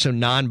pretty much some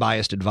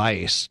non-biased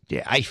advice.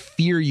 Yeah, I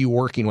fear you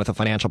working with a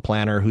financial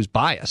planner who's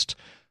biased.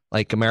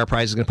 Like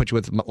Ameriprise is going to put you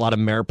with a lot of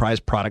Ameriprise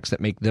products that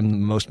make them the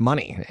most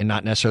money, and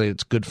not necessarily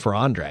it's good for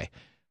Andre.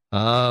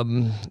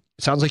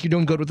 It sounds like you're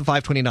doing good with the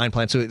 529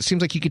 plan, so it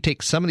seems like you could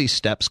take some of these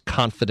steps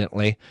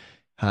confidently.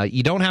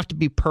 You don't have to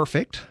be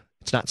perfect.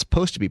 It's not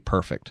supposed to be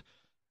perfect.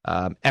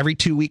 Every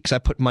 2 weeks, I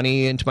put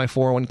money into my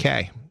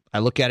 401k. I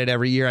look at it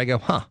every year. I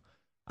go, I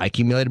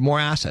accumulated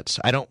more assets.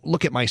 I don't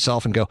look at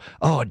myself and go,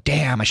 oh,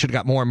 damn, I should have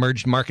got more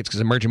emerging markets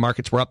because emerging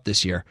markets were up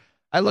this year.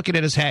 I look at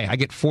it as, hey, I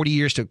get 40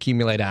 years to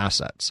accumulate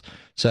assets.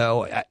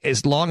 So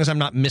as long as I'm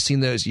not missing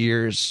those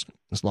years,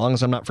 as long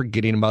as I'm not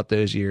forgetting about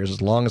those years,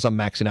 as long as I'm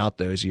maxing out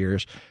those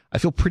years, I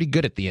feel pretty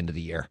good at the end of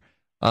the year.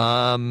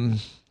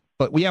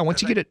 But yeah,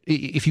 once you get it,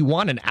 if you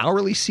want an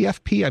hourly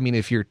CFP, I mean,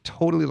 if you're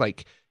totally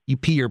like, you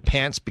pee your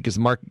pants because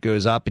the market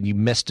goes up and you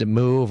missed a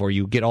move, or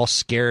you get all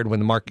scared when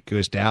the market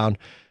goes down,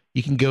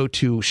 you can go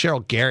to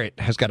Cheryl Garrett,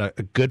 has got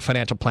a good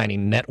financial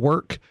planning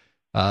network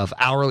of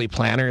hourly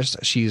planners.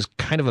 She's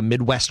kind of a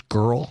Midwest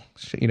girl,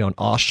 an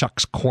aw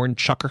shucks corn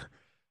chucker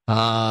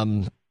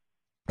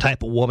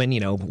type of woman,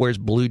 wears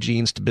blue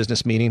jeans to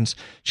business meetings.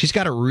 She's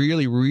got a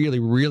really, really,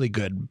 really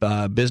good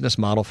business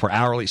model for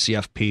hourly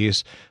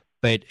CFPs.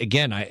 But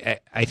again,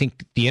 I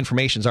think the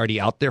information's already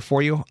out there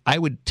for you. I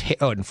would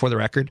and for the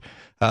record,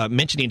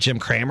 mentioning Jim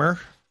Cramer,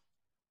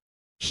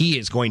 he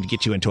is going to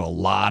get you into a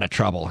lot of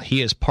trouble.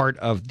 He is part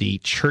of the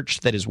church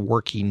that is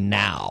working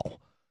now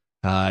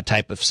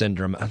type of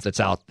syndrome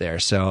that's out there.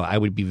 So I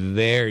would be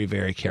very,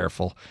 very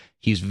careful.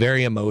 He's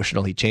very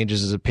emotional. He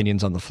changes his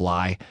opinions on the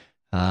fly.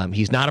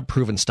 He's not a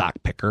proven stock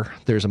picker.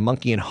 There's a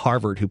monkey in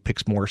Harvard who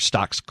picks more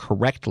stocks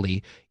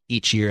correctly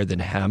each year than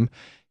him.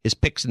 His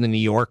picks in the New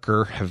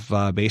Yorker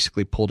have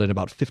basically pulled in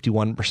about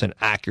 51%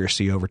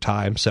 accuracy over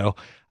time. So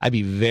I'd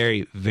be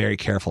very, very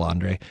careful,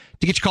 Andre.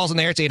 To get your calls in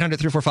there, it's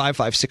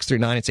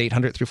 800-345-5639. It's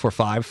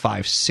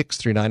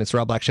 800-345-5639. It's the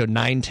Rob Black Show,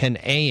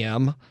 9:10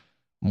 a.m.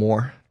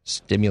 More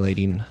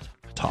stimulating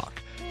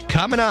talk.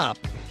 Coming up,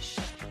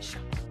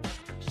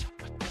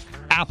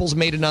 Apple's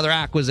made another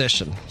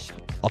acquisition.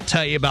 I'll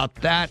tell you about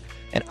that.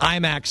 And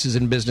IMAX is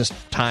in business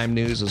time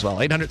news as well.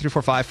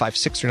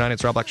 800-345-5639.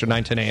 It's Rob Black Show,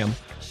 9:10 a.m.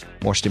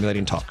 More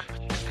stimulating talk.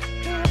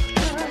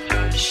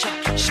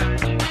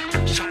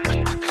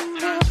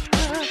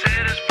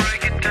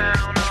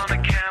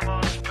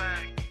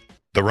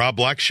 The Rob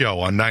Black Show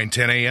on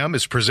 9:10 a.m.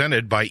 is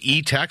presented by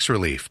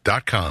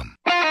eTaxRelief.com.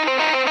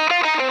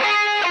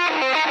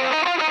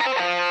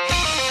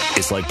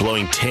 It's like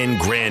blowing 10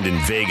 grand in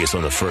Vegas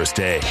on the first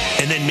day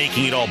and then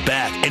making it all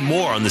back and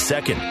more on the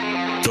second.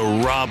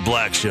 The Rob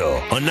Black Show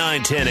on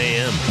 9:10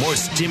 a.m. More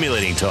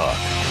stimulating talk.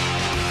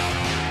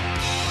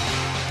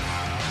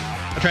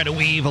 I try to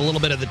weave a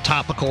little bit of the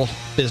topical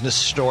business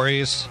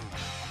stories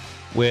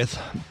with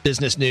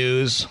business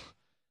news,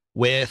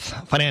 with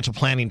financial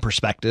planning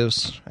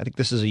perspectives. I think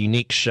this is a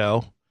unique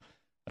show.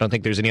 I don't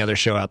think there's any other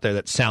show out there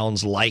that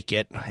sounds like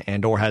it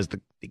and or has the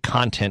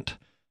content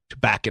to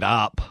back it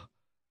up.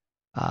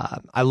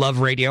 I love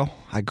radio.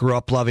 I grew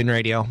up loving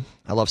radio.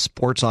 I love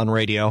sports on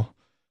radio.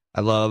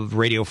 I love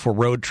radio for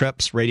road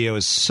trips. Radio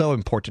is so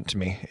important to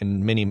me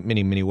in many,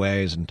 many, many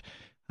ways, and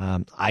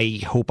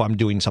I hope I'm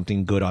doing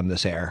something good on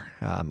this air.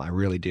 I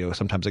really do.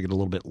 Sometimes I get a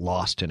little bit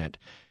lost in it.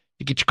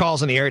 You get your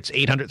calls on the air. It's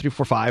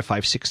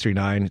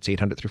 800-345-5639. It's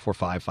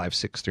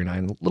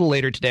 800-345-5639. A little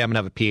later today, I'm going to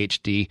have a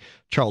PhD,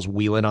 Charles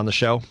Whelan, on the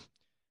show.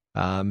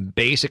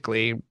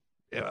 Basically,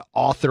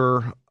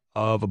 author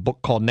of a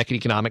book called Naked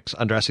Economics,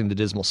 Undressing the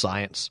Dismal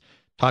Science,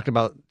 talking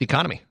about the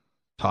economy,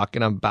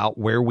 talking about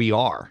where we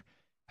are.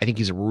 I think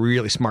he's a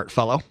really smart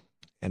fellow,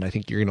 and I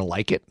think you're going to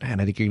like it,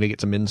 and I think you're going to get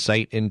some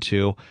insight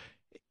into...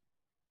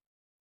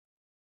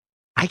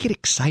 I get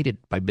excited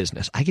by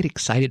business. I get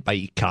excited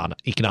by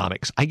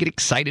economics. I get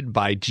excited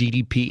by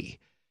GDP.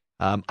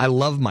 I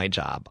love my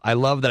job. I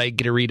love that I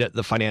get to read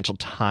the Financial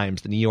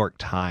Times, the New York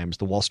Times,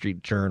 the Wall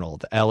Street Journal,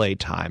 the LA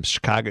Times,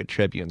 Chicago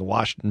Tribune, the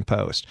Washington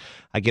Post.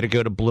 I get to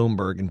go to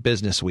Bloomberg and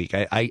Business Week.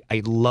 I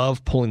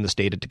love pulling this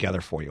data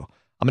together for you.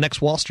 I'm an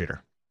ex-Wall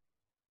Streeter.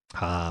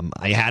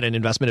 I had an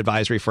investment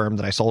advisory firm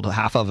that I sold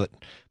half of it,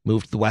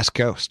 moved to the West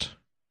Coast.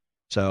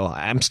 So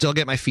I'm still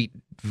getting my feet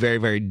very,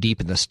 very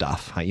deep in this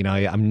stuff.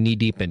 I'm knee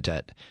deep into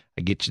it.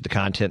 I get you the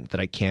content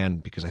that I can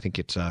because I think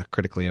it's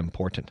critically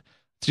important.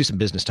 Let's do some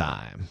business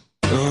time.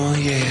 Oh,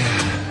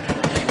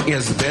 yeah.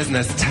 It's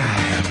business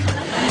time.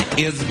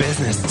 It's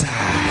business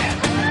time.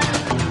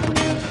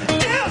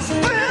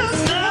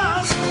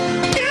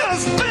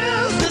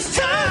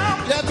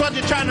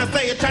 trying to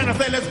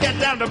say, let's get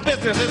down to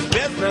business. It's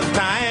business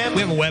time.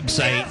 We have a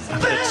website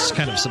that's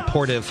kind of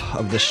supportive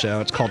of this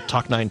show. It's called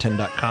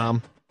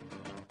talk910.com.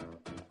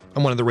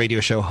 I'm one of the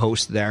radio show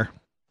hosts there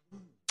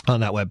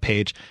on that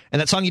webpage. And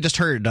that song you just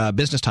heard,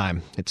 Business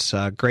Time, it's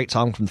a great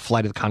song from the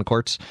Flight of the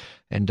Conchords.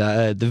 And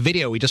the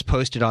video we just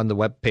posted on the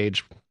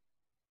webpage,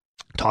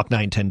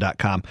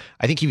 talk910.com.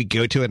 I think if you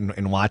go to it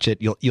and watch it,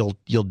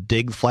 you'll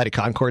dig Flight of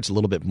Conchords a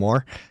little bit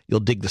more.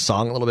 You'll dig the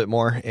song a little bit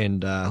more.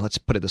 And let's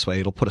put it this way,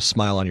 it'll put a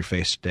smile on your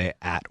face today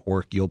at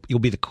work. You'll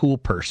be the cool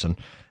person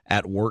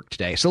at work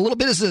today. So little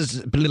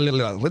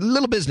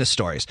business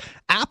stories.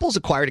 Apple's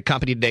acquired a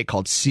company today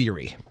called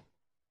Siri.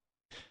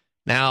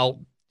 Now,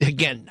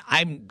 again,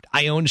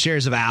 I own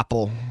shares of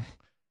Apple.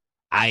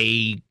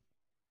 I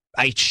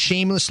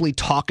shamelessly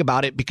talk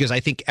about it because I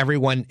think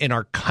everyone in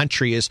our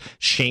country is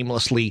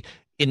shamelessly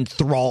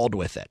enthralled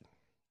with it.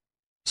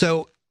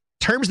 So,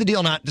 terms of the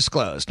deal not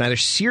disclosed. Neither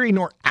Siri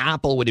nor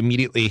Apple would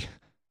immediately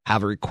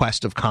have a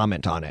request of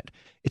comment on it.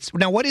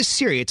 Now, what is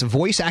Siri? It's a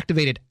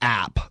voice-activated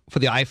app for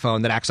the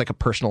iPhone that acts like a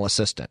personal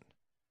assistant.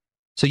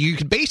 So you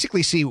can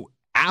basically see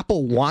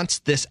Apple wants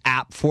this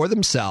app for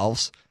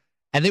themselves,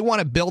 and they want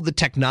to build the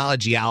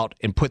technology out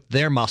and put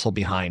their muscle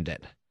behind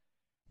it.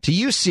 To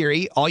use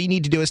Siri, all you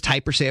need to do is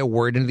type or say a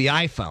word into the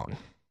iPhone.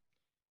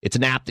 It's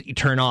an app that you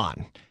turn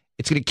on.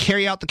 It's going to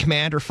carry out the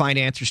command or find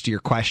answers to your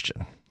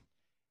question.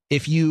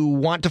 If you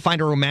want to find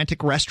a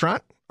romantic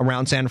restaurant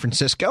around San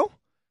Francisco,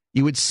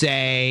 you would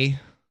say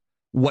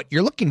what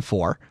you're looking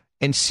for,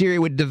 and Siri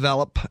would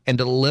develop and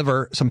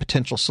deliver some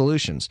potential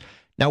solutions.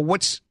 Now,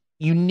 what's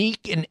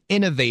unique and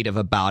innovative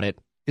about it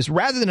is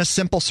rather than a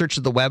simple search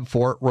of the web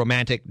for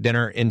romantic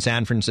dinner in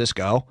San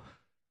Francisco,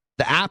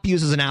 the app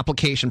uses an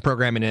application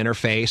program and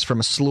interface from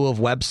a slew of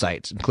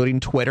websites, including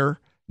Twitter,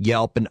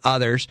 Yelp, and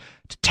others,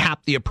 to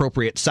tap the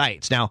appropriate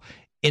sites. Now,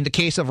 in the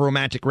case of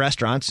romantic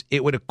restaurants,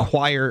 it would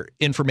acquire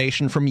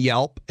information from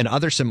Yelp and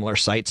other similar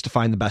sites to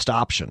find the best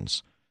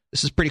options.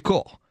 This is pretty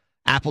cool.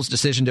 Apple's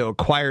decision to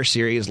acquire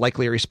Siri is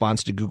likely a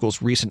response to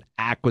Google's recent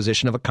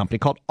acquisition of a company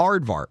called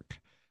Aardvark,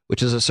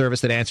 which is a service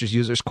that answers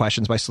users'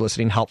 questions by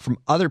soliciting help from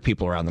other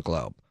people around the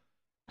globe.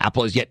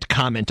 Apple has yet to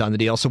comment on the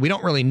deal, so we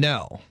don't really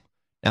know.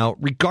 Now,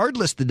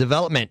 regardless, the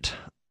development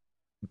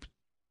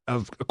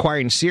of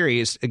acquiring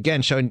Siri is,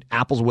 again, showing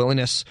Apple's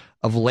willingness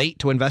of late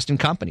to invest in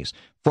companies.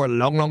 For a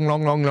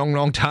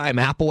long time,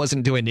 Apple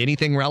wasn't doing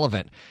anything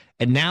relevant.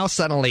 And now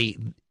suddenly,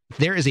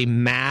 there is a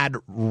mad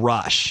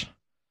rush.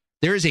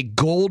 There is a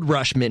gold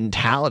rush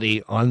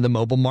mentality on the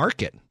mobile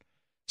market.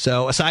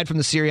 So aside from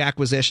the Siri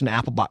acquisition,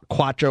 Apple bought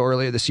Quattro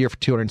earlier this year for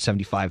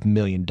 $275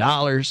 million.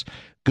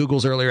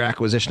 Google's earlier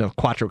acquisition of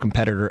Quattro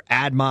competitor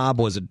AdMob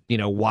was,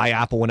 why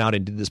Apple went out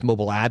and did this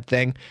mobile ad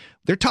thing.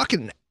 They're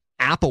talking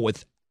Apple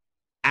with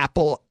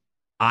Apple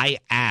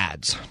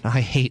iAds. Now,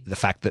 I hate the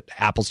fact that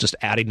Apple's just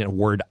adding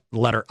a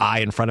letter I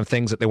in front of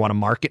things that they want to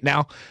market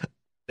now.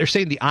 They're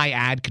saying the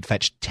iAd could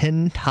fetch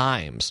 10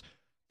 times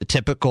the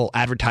typical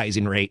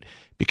advertising rate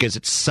because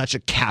it's such a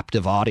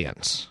captive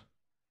audience.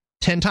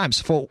 10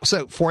 times.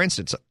 So, for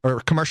instance, a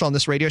commercial on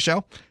this radio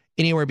show,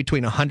 anywhere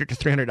between $100 to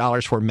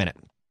 $300 for a minute.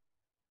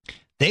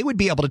 They would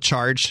be able to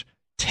charge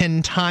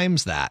 10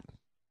 times that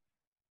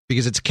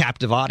because it's a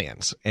captive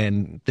audience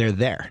and they're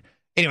there.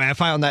 Anyway, I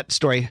found that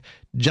story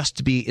just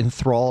to be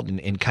enthralled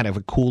and kind of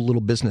a cool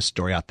little business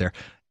story out there.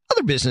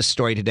 Other business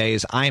story today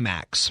is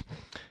IMAX.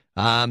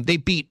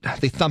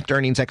 They thumped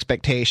earnings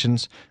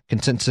expectations.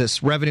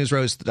 Consensus revenues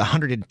rose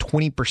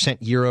 120%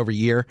 year over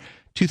year.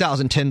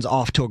 2010's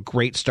off to a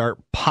great start.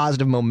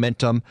 Positive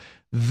momentum.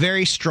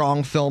 Very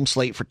strong film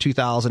slate for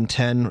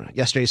 2010.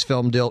 Yesterday's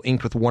film deal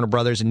inked with Warner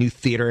Brothers and new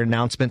theater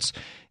announcements.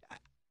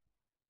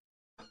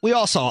 We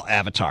all saw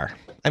Avatar.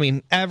 I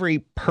mean, every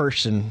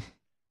person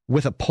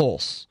with a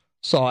pulse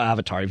saw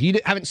Avatar. If you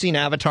haven't seen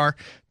Avatar,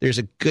 there's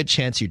a good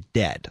chance you're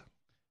dead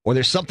or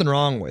there's something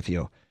wrong with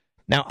you.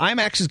 Now,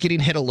 IMAX is getting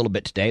hit a little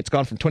bit today. It's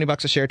gone from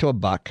 $20 a share to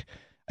 $1.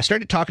 I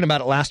started talking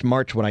about it last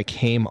March when I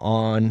came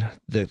on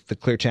the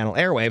Clear Channel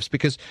airwaves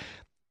because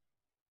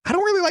I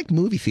don't really like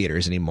movie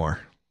theaters anymore.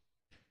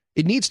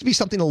 It needs to be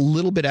something a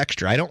little bit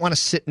extra. I don't want to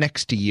sit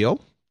next to you.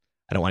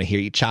 I don't want to hear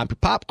you chomp your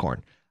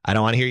popcorn. I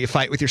don't want to hear you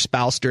fight with your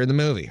spouse during the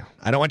movie.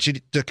 I don't want you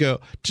to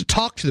go to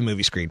talk to the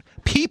movie screen.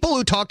 People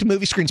who talk to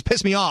movie screens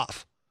piss me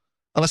off.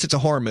 Unless it's a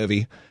horror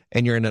movie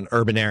and you're in an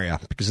urban area,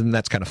 because then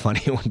that's kind of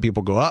funny when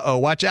people go, uh-oh,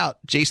 watch out,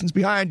 Jason's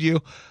behind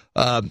you,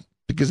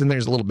 because then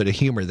there's a little bit of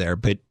humor there.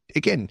 But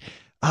again,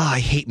 I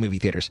hate movie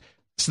theaters.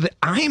 So the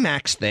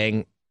IMAX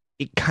thing,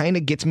 it kind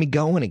of gets me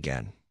going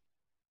again.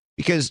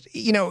 Because,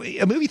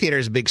 a movie theater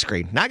is a big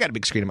screen. Now I got a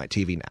big screen in my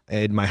TV now,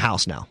 in my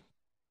house now.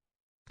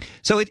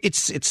 So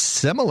it's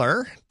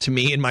similar to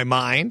me in my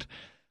mind,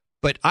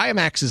 but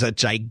IMAX is a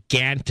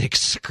gigantic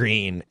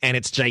screen, and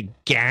it's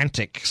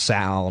gigantic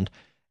sound,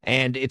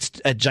 and it's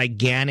a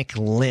gigantic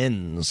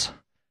lens.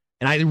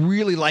 And I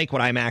really like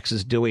what IMAX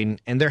is doing,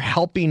 and they're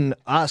helping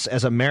us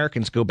as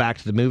Americans go back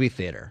to the movie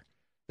theater.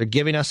 They're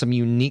giving us some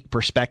unique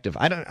perspective.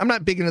 I'm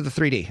not big into the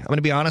 3D. I'm going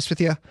to be honest with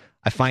you.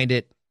 I find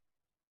it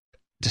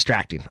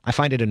distracting. I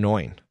find it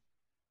annoying.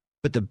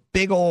 But the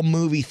big old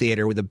movie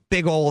theater with the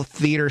big old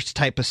theater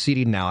type of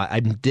seating now,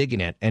 I'm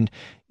digging it. And,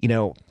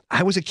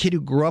 I was a kid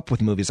who grew up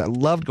with movies. I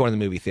loved going to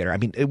the movie theater. I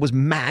mean, it was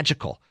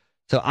magical.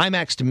 So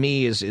IMAX to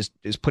me is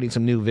putting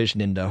some new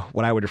vision into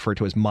what I would refer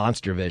to as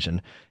monster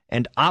vision.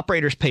 And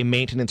operators pay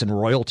maintenance and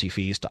royalty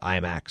fees to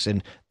IMAX,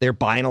 and they're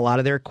buying a lot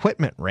of their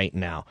equipment right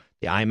now.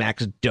 The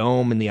IMAX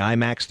Dome and the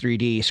IMAX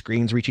 3D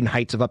screens reaching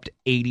heights of up to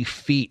 80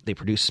 feet. They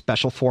produce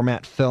special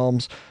format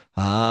films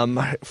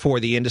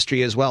for the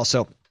industry as well.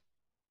 So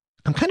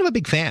I'm kind of a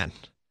big fan.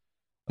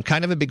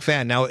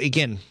 Now,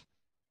 again,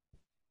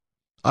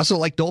 I also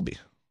like Dolby.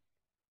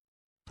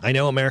 I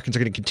know Americans are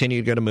going to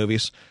continue to go to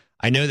movies.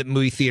 I know that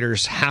movie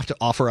theaters have to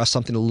offer us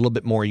something a little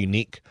bit more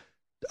unique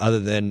other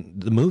than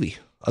the movie,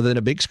 other than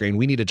a big screen.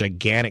 We need a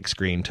gigantic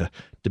screen to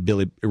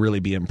really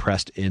be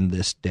impressed in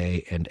this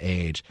day and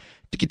age.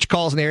 To get your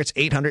calls in there, it's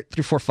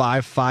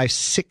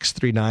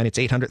 800-345-5639. It's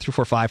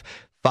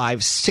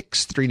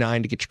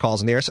 800-345-5639 to get your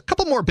calls in there. There's a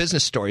couple more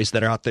business stories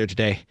that are out there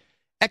today.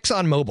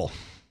 ExxonMobil.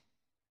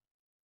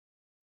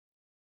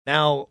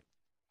 Now,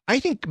 I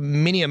think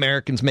many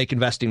Americans make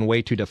investing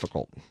way too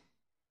difficult.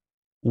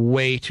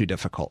 Way too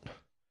difficult.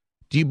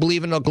 Do you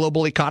believe in a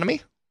global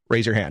economy?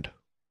 Raise your hand.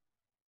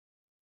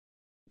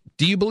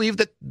 Do you believe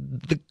that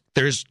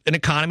there's an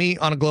economy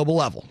on a global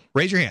level?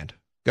 Raise your hand.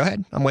 Go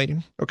ahead. I'm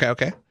waiting.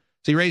 Okay.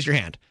 So you raise your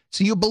hand.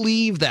 So you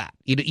believe that.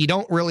 You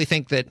don't really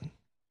think that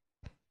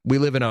we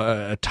live in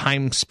a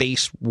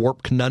time-space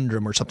warp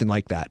conundrum or something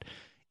like that.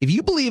 If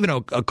you believe in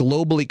a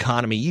global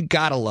economy, you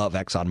got to love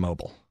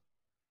ExxonMobil.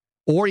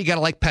 Or you got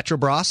to like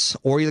Petrobras,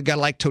 or you got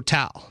to like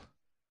Total.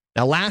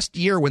 Now, last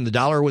year when the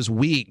dollar was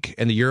weak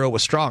and the euro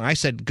was strong, I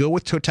said go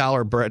with Total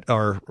or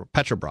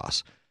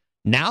Petrobras.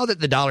 Now that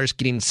the dollar is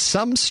getting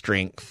some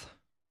strength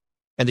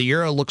and the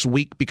euro looks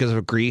weak because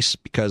of Greece,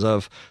 because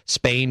of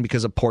Spain,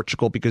 because of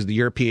Portugal, because the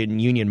European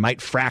Union might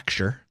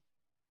fracture,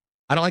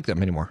 I don't like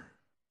them anymore.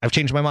 I've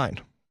changed my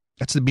mind.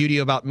 That's the beauty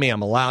about me.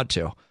 I'm allowed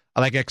to.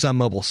 I like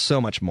ExxonMobil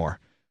so much more.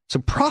 So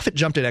profit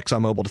jumped at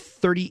ExxonMobil to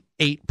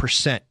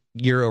 38%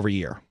 year over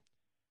year.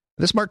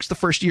 This marks the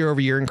first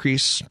year-over-year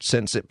increase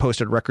since it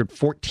posted a record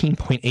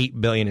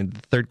 $14.8 billion in the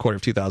third quarter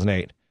of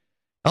 2008.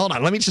 Hold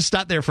on, let me just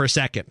stop there for a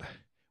second.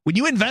 When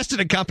you invest in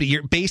a company,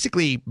 you're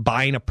basically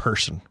buying a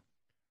person.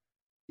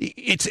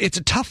 It's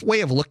a tough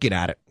way of looking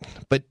at it,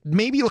 but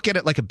maybe look at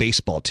it like a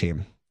baseball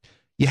team.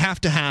 You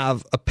have to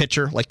have a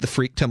pitcher like the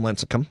freak Tim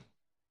Lincecum.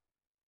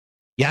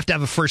 You have to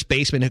have a first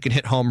baseman who can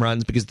hit home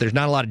runs because there's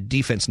not a lot of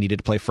defense needed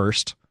to play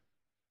first.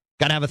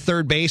 Got to have a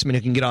third baseman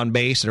who can get on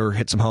base or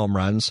hit some home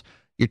runs.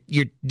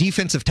 Your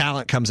defensive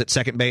talent comes at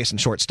second base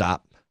and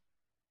shortstop.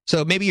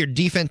 So maybe your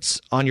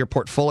defense on your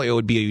portfolio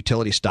would be a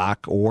utility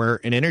stock or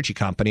an energy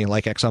company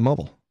like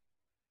ExxonMobil.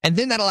 And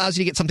then that allows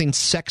you to get something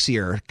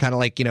sexier, kind of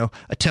like, a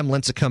Tim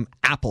Lincecum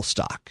Apple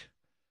stock.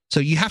 So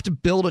you have to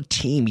build a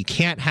team. You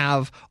can't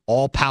have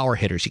all power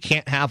hitters. You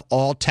can't have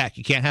all tech.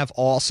 You can't have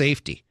all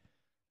safety.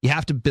 You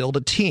have to build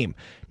a team.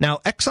 Now,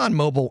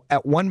 ExxonMobil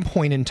at one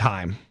point in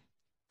time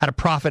had a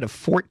profit of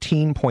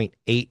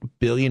 $14.8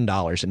 billion in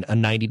a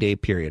 90-day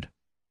period.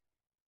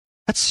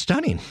 That's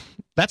stunning.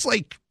 That's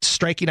like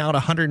striking out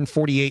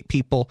 148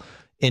 people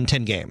in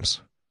 10 games.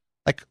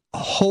 Like,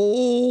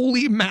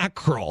 holy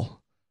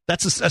mackerel.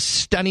 That's a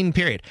stunning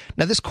period.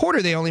 Now, this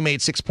quarter, they only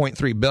made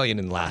 $6.3 billion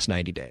in the last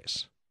 90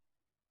 days.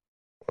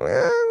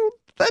 Well,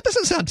 that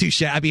doesn't sound too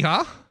shabby,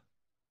 huh?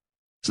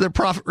 So their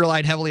profit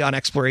relied heavily on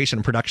exploration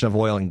and production of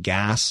oil and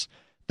gas.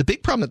 The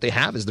big problem that they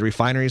have is the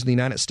refineries in the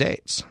United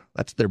States.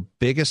 That's their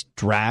biggest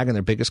drag and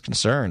their biggest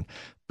concern.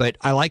 But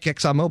I like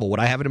ExxonMobil. Would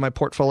I have it in my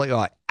portfolio?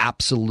 I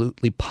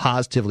absolutely,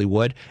 positively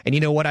would. And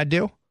you know what I'd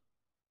do?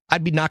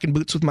 I'd be knocking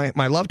boots with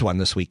my loved one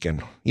this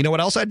weekend. You know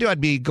what else I'd do?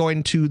 I'd be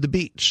going to the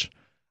beach.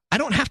 I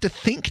don't have to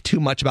think too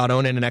much about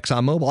owning an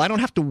ExxonMobil. I don't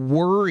have to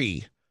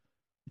worry.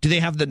 Do they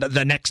have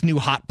the next new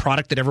hot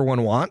product that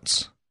everyone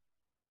wants?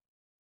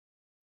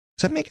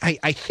 Does that make?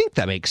 I think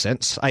that makes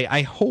sense.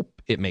 I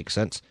hope it makes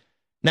sense.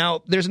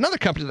 Now, there's another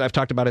company that I've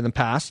talked about in the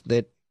past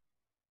that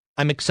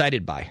I'm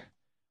excited by.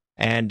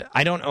 And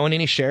I don't own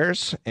any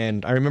shares.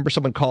 And I remember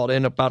someone called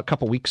in about a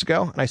couple weeks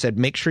ago, and I said,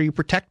 make sure you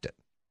protect it.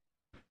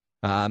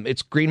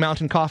 It's Green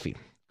Mountain Coffee.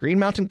 Green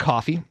Mountain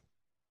Coffee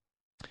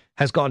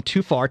has gone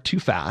too far,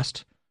 too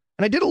fast.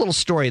 And I did a little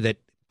story that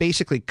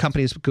basically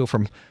companies go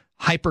from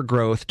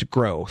hyper-growth to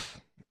growth.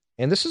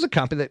 And this is a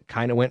company that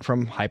kind of went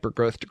from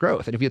hyper-growth to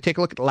growth. And if you take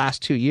a look at the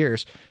last 2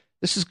 years,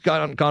 this has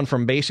gone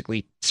from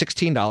basically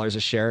 $16 a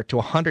share to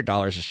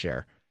 $100 a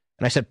share.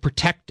 And I said,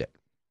 protect it.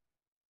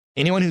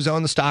 Anyone who's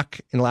owned the stock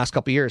in the last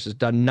couple of years has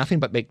done nothing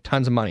but make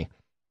tons of money.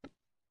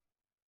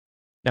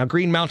 Now,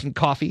 Green Mountain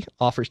Coffee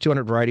offers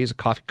 200 varieties of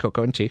coffee,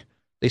 cocoa, and tea.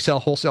 They sell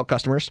wholesale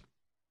customers.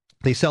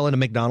 They sell into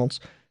McDonald's.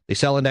 They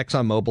sell into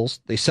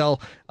ExxonMobil's. They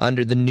sell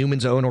under the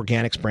Newman's Own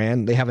Organics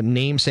brand. They have a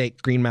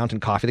namesake Green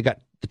Mountain Coffee. They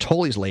got the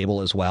Tully's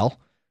label as well.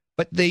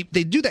 But they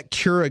do that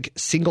Keurig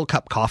single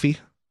cup coffee,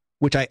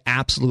 which I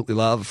absolutely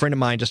love. A friend of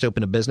mine just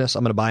opened a business.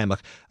 I'm going to buy him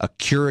a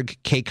Keurig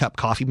K-Cup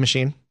coffee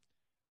machine.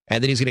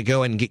 And then he's going to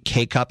go and get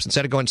K-Cups.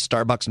 Instead of going to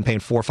Starbucks and paying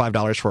 $4 or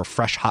 $5 for a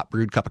fresh, hot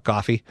brewed cup of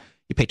coffee,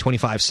 you pay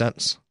 25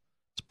 cents.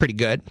 It's pretty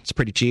good. It's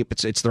pretty cheap.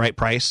 It's the right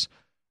price.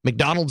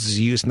 McDonald's is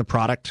using the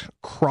product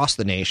across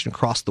the nation,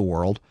 across the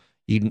world.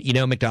 You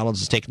know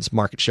McDonald's is taking some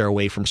market share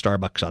away from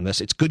Starbucks on this.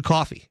 It's good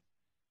coffee,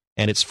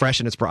 and it's fresh,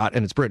 and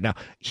it's brewed. Now,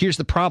 here's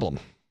the problem.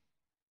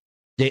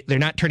 They're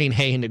not turning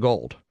hay into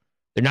gold.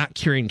 They're not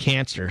curing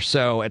cancer.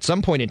 So at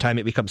some point in time,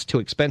 it becomes too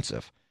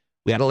expensive.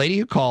 We had a lady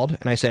who called,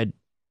 and I said,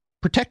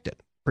 protect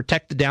it.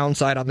 Protect the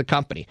downside on the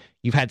company.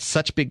 You've had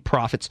such big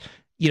profits.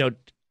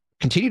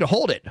 Continue to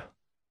hold it,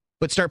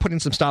 but start putting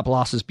some stop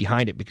losses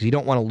behind it because you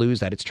don't want to lose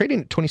that. It's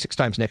trading at 26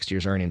 times next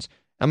year's earnings.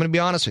 I'm going to be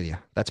honest with you.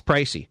 That's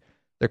pricey.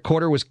 Their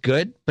quarter was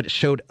good, but it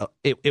showed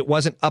it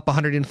wasn't up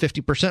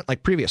 150%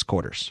 like previous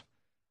quarters.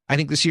 I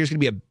think this year is going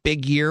to be a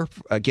big year.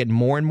 Again,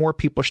 more and more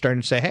people are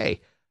starting to say,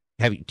 hey,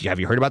 have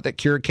you heard about that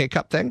Keurig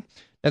K-Cup thing?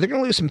 Now, they're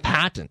going to lose some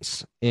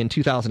patents in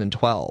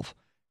 2012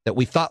 that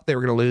we thought they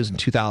were going to lose in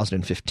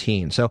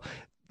 2015. So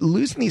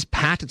losing these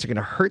patents are going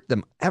to hurt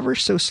them ever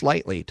so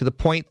slightly to the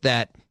point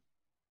that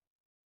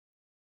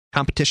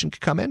competition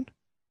could come in,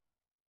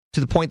 to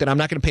the point that I'm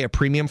not going to pay a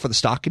premium for the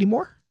stock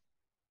anymore.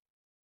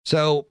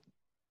 So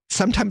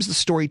sometimes the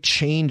story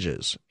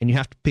changes, and you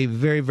have to pay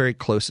very, very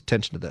close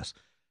attention to this.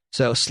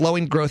 So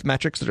slowing growth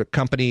metrics that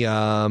accompany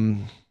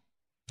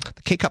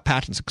the K-Cup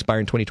patents expire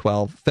in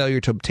 2012. Failure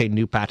to obtain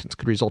new patents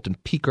could result in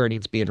peak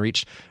earnings being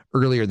reached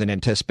earlier than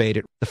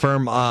anticipated. The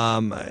firm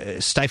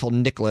Stifel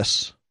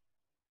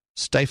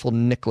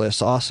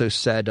Nicolaus also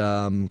said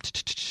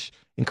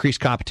increased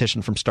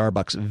competition from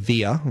Starbucks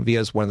Via. Via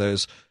is one of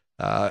those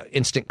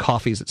instant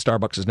coffees that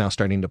Starbucks is now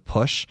starting to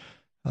push.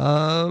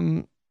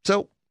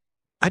 So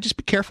I'd just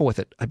be careful with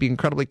it. I'd be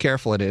incredibly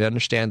careful and I'd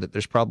understand that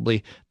there's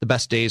probably the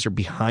best days are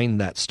behind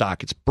that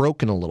stock. It's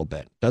broken a little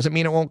bit. Doesn't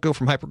mean it won't go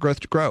from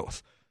hypergrowth to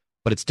growth,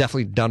 but it's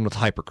definitely done with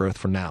hypergrowth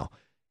for now.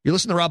 You're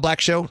listening to The Rob Black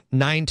Show,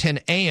 9:10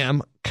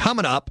 a.m.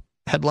 Coming up,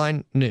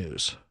 headline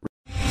news.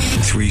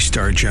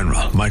 3-star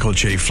General Michael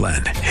J.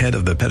 Flynn, head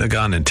of the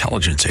Pentagon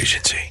Intelligence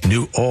Agency,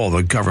 knew all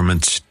the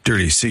government's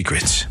dirty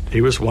secrets.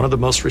 He was one of the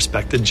most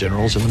respected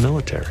generals in the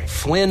military.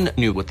 Flynn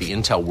knew what the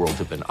intel world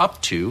had been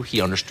up to.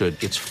 He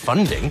understood its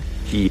funding.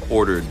 He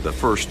ordered the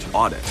first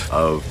audit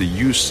of the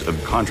use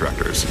of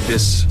contractors.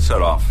 This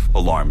set off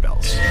alarm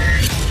bells.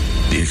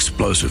 The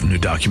explosive new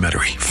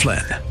documentary,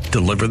 Flynn,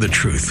 Deliver the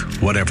Truth,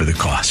 Whatever the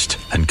Cost,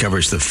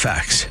 uncovers the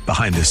facts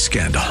behind this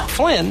scandal.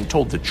 Flynn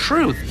told the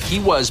truth. He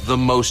was the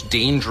most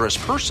dangerous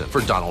person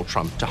for Donald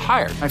Trump to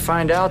hire. I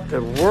find out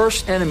the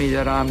worst enemy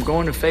that I'm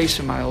going to face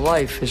in my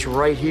life is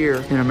right here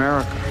in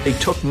America. They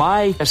took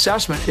my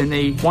assessment and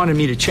they wanted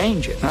me to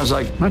change it. And I was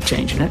like, I'm not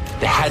changing it.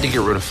 They had to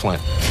get rid of Flynn.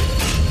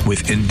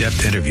 With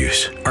in-depth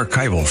interviews,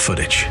 archival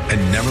footage,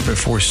 and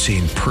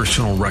never-before-seen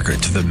personal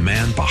records of the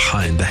man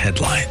behind the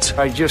headlines.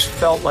 I just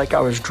felt like I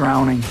was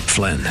drowning.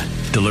 Flynn,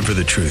 Deliver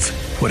the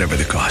Truth, Whatever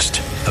the Cost.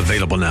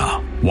 Available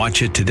now.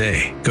 Watch it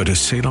today. Go to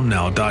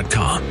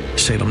salemnow.com.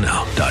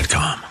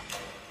 salemnow.com.